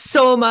 Thank you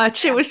so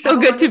much. It was so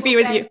good to be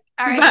with you.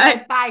 All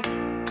right. Bye.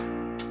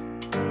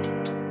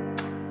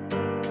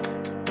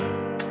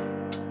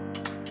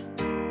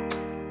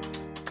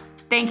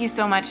 Thank you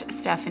so much,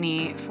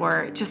 Stephanie,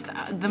 for just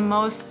the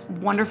most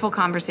wonderful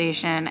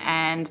conversation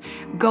and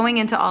going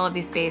into all of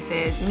these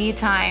spaces, me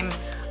time,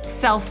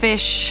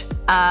 selfish,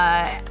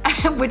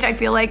 which I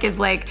feel like is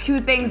like two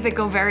things that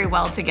go very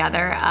well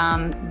together.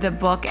 The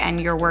book and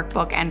your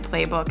workbook and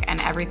playbook and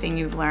everything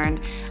you've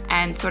learned,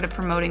 and sort of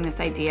promoting this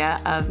idea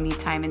of me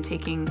time and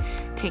taking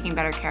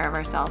better care of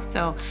ourselves.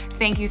 So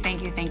thank you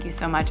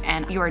so much.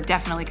 And you are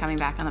definitely coming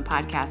back on the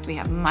podcast. We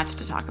have much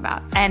to talk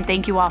about. And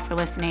thank you all for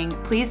listening.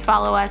 Please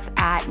follow us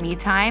at Me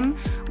Time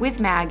with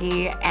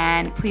Maggie,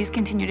 and please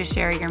continue to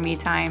share your me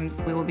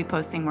times. We will be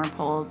posting more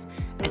polls,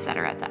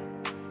 etc., etc.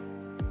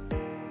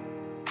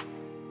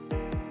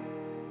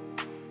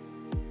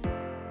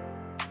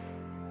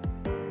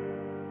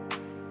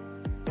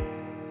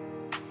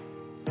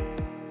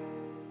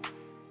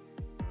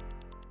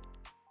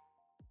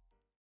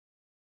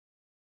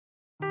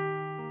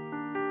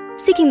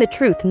 Seeking the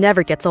truth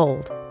never gets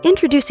old.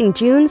 Introducing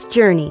June's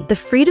Journey, the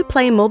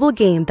free-to-play mobile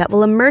game that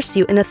will immerse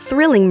you in a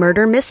thrilling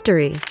murder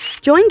mystery.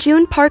 Join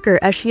June Parker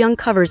as she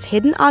uncovers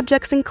hidden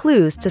objects and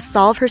clues to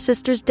solve her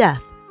sister's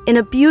death in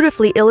a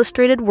beautifully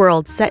illustrated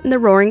world set in the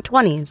Roaring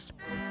 '20s.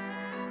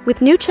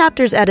 With new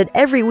chapters added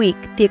every week,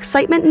 the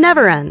excitement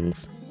never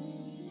ends.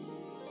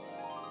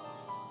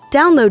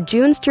 Download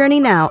June's Journey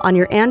now on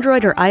your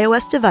Android or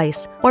iOS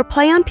device, or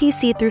play on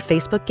PC through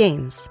Facebook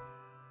Games.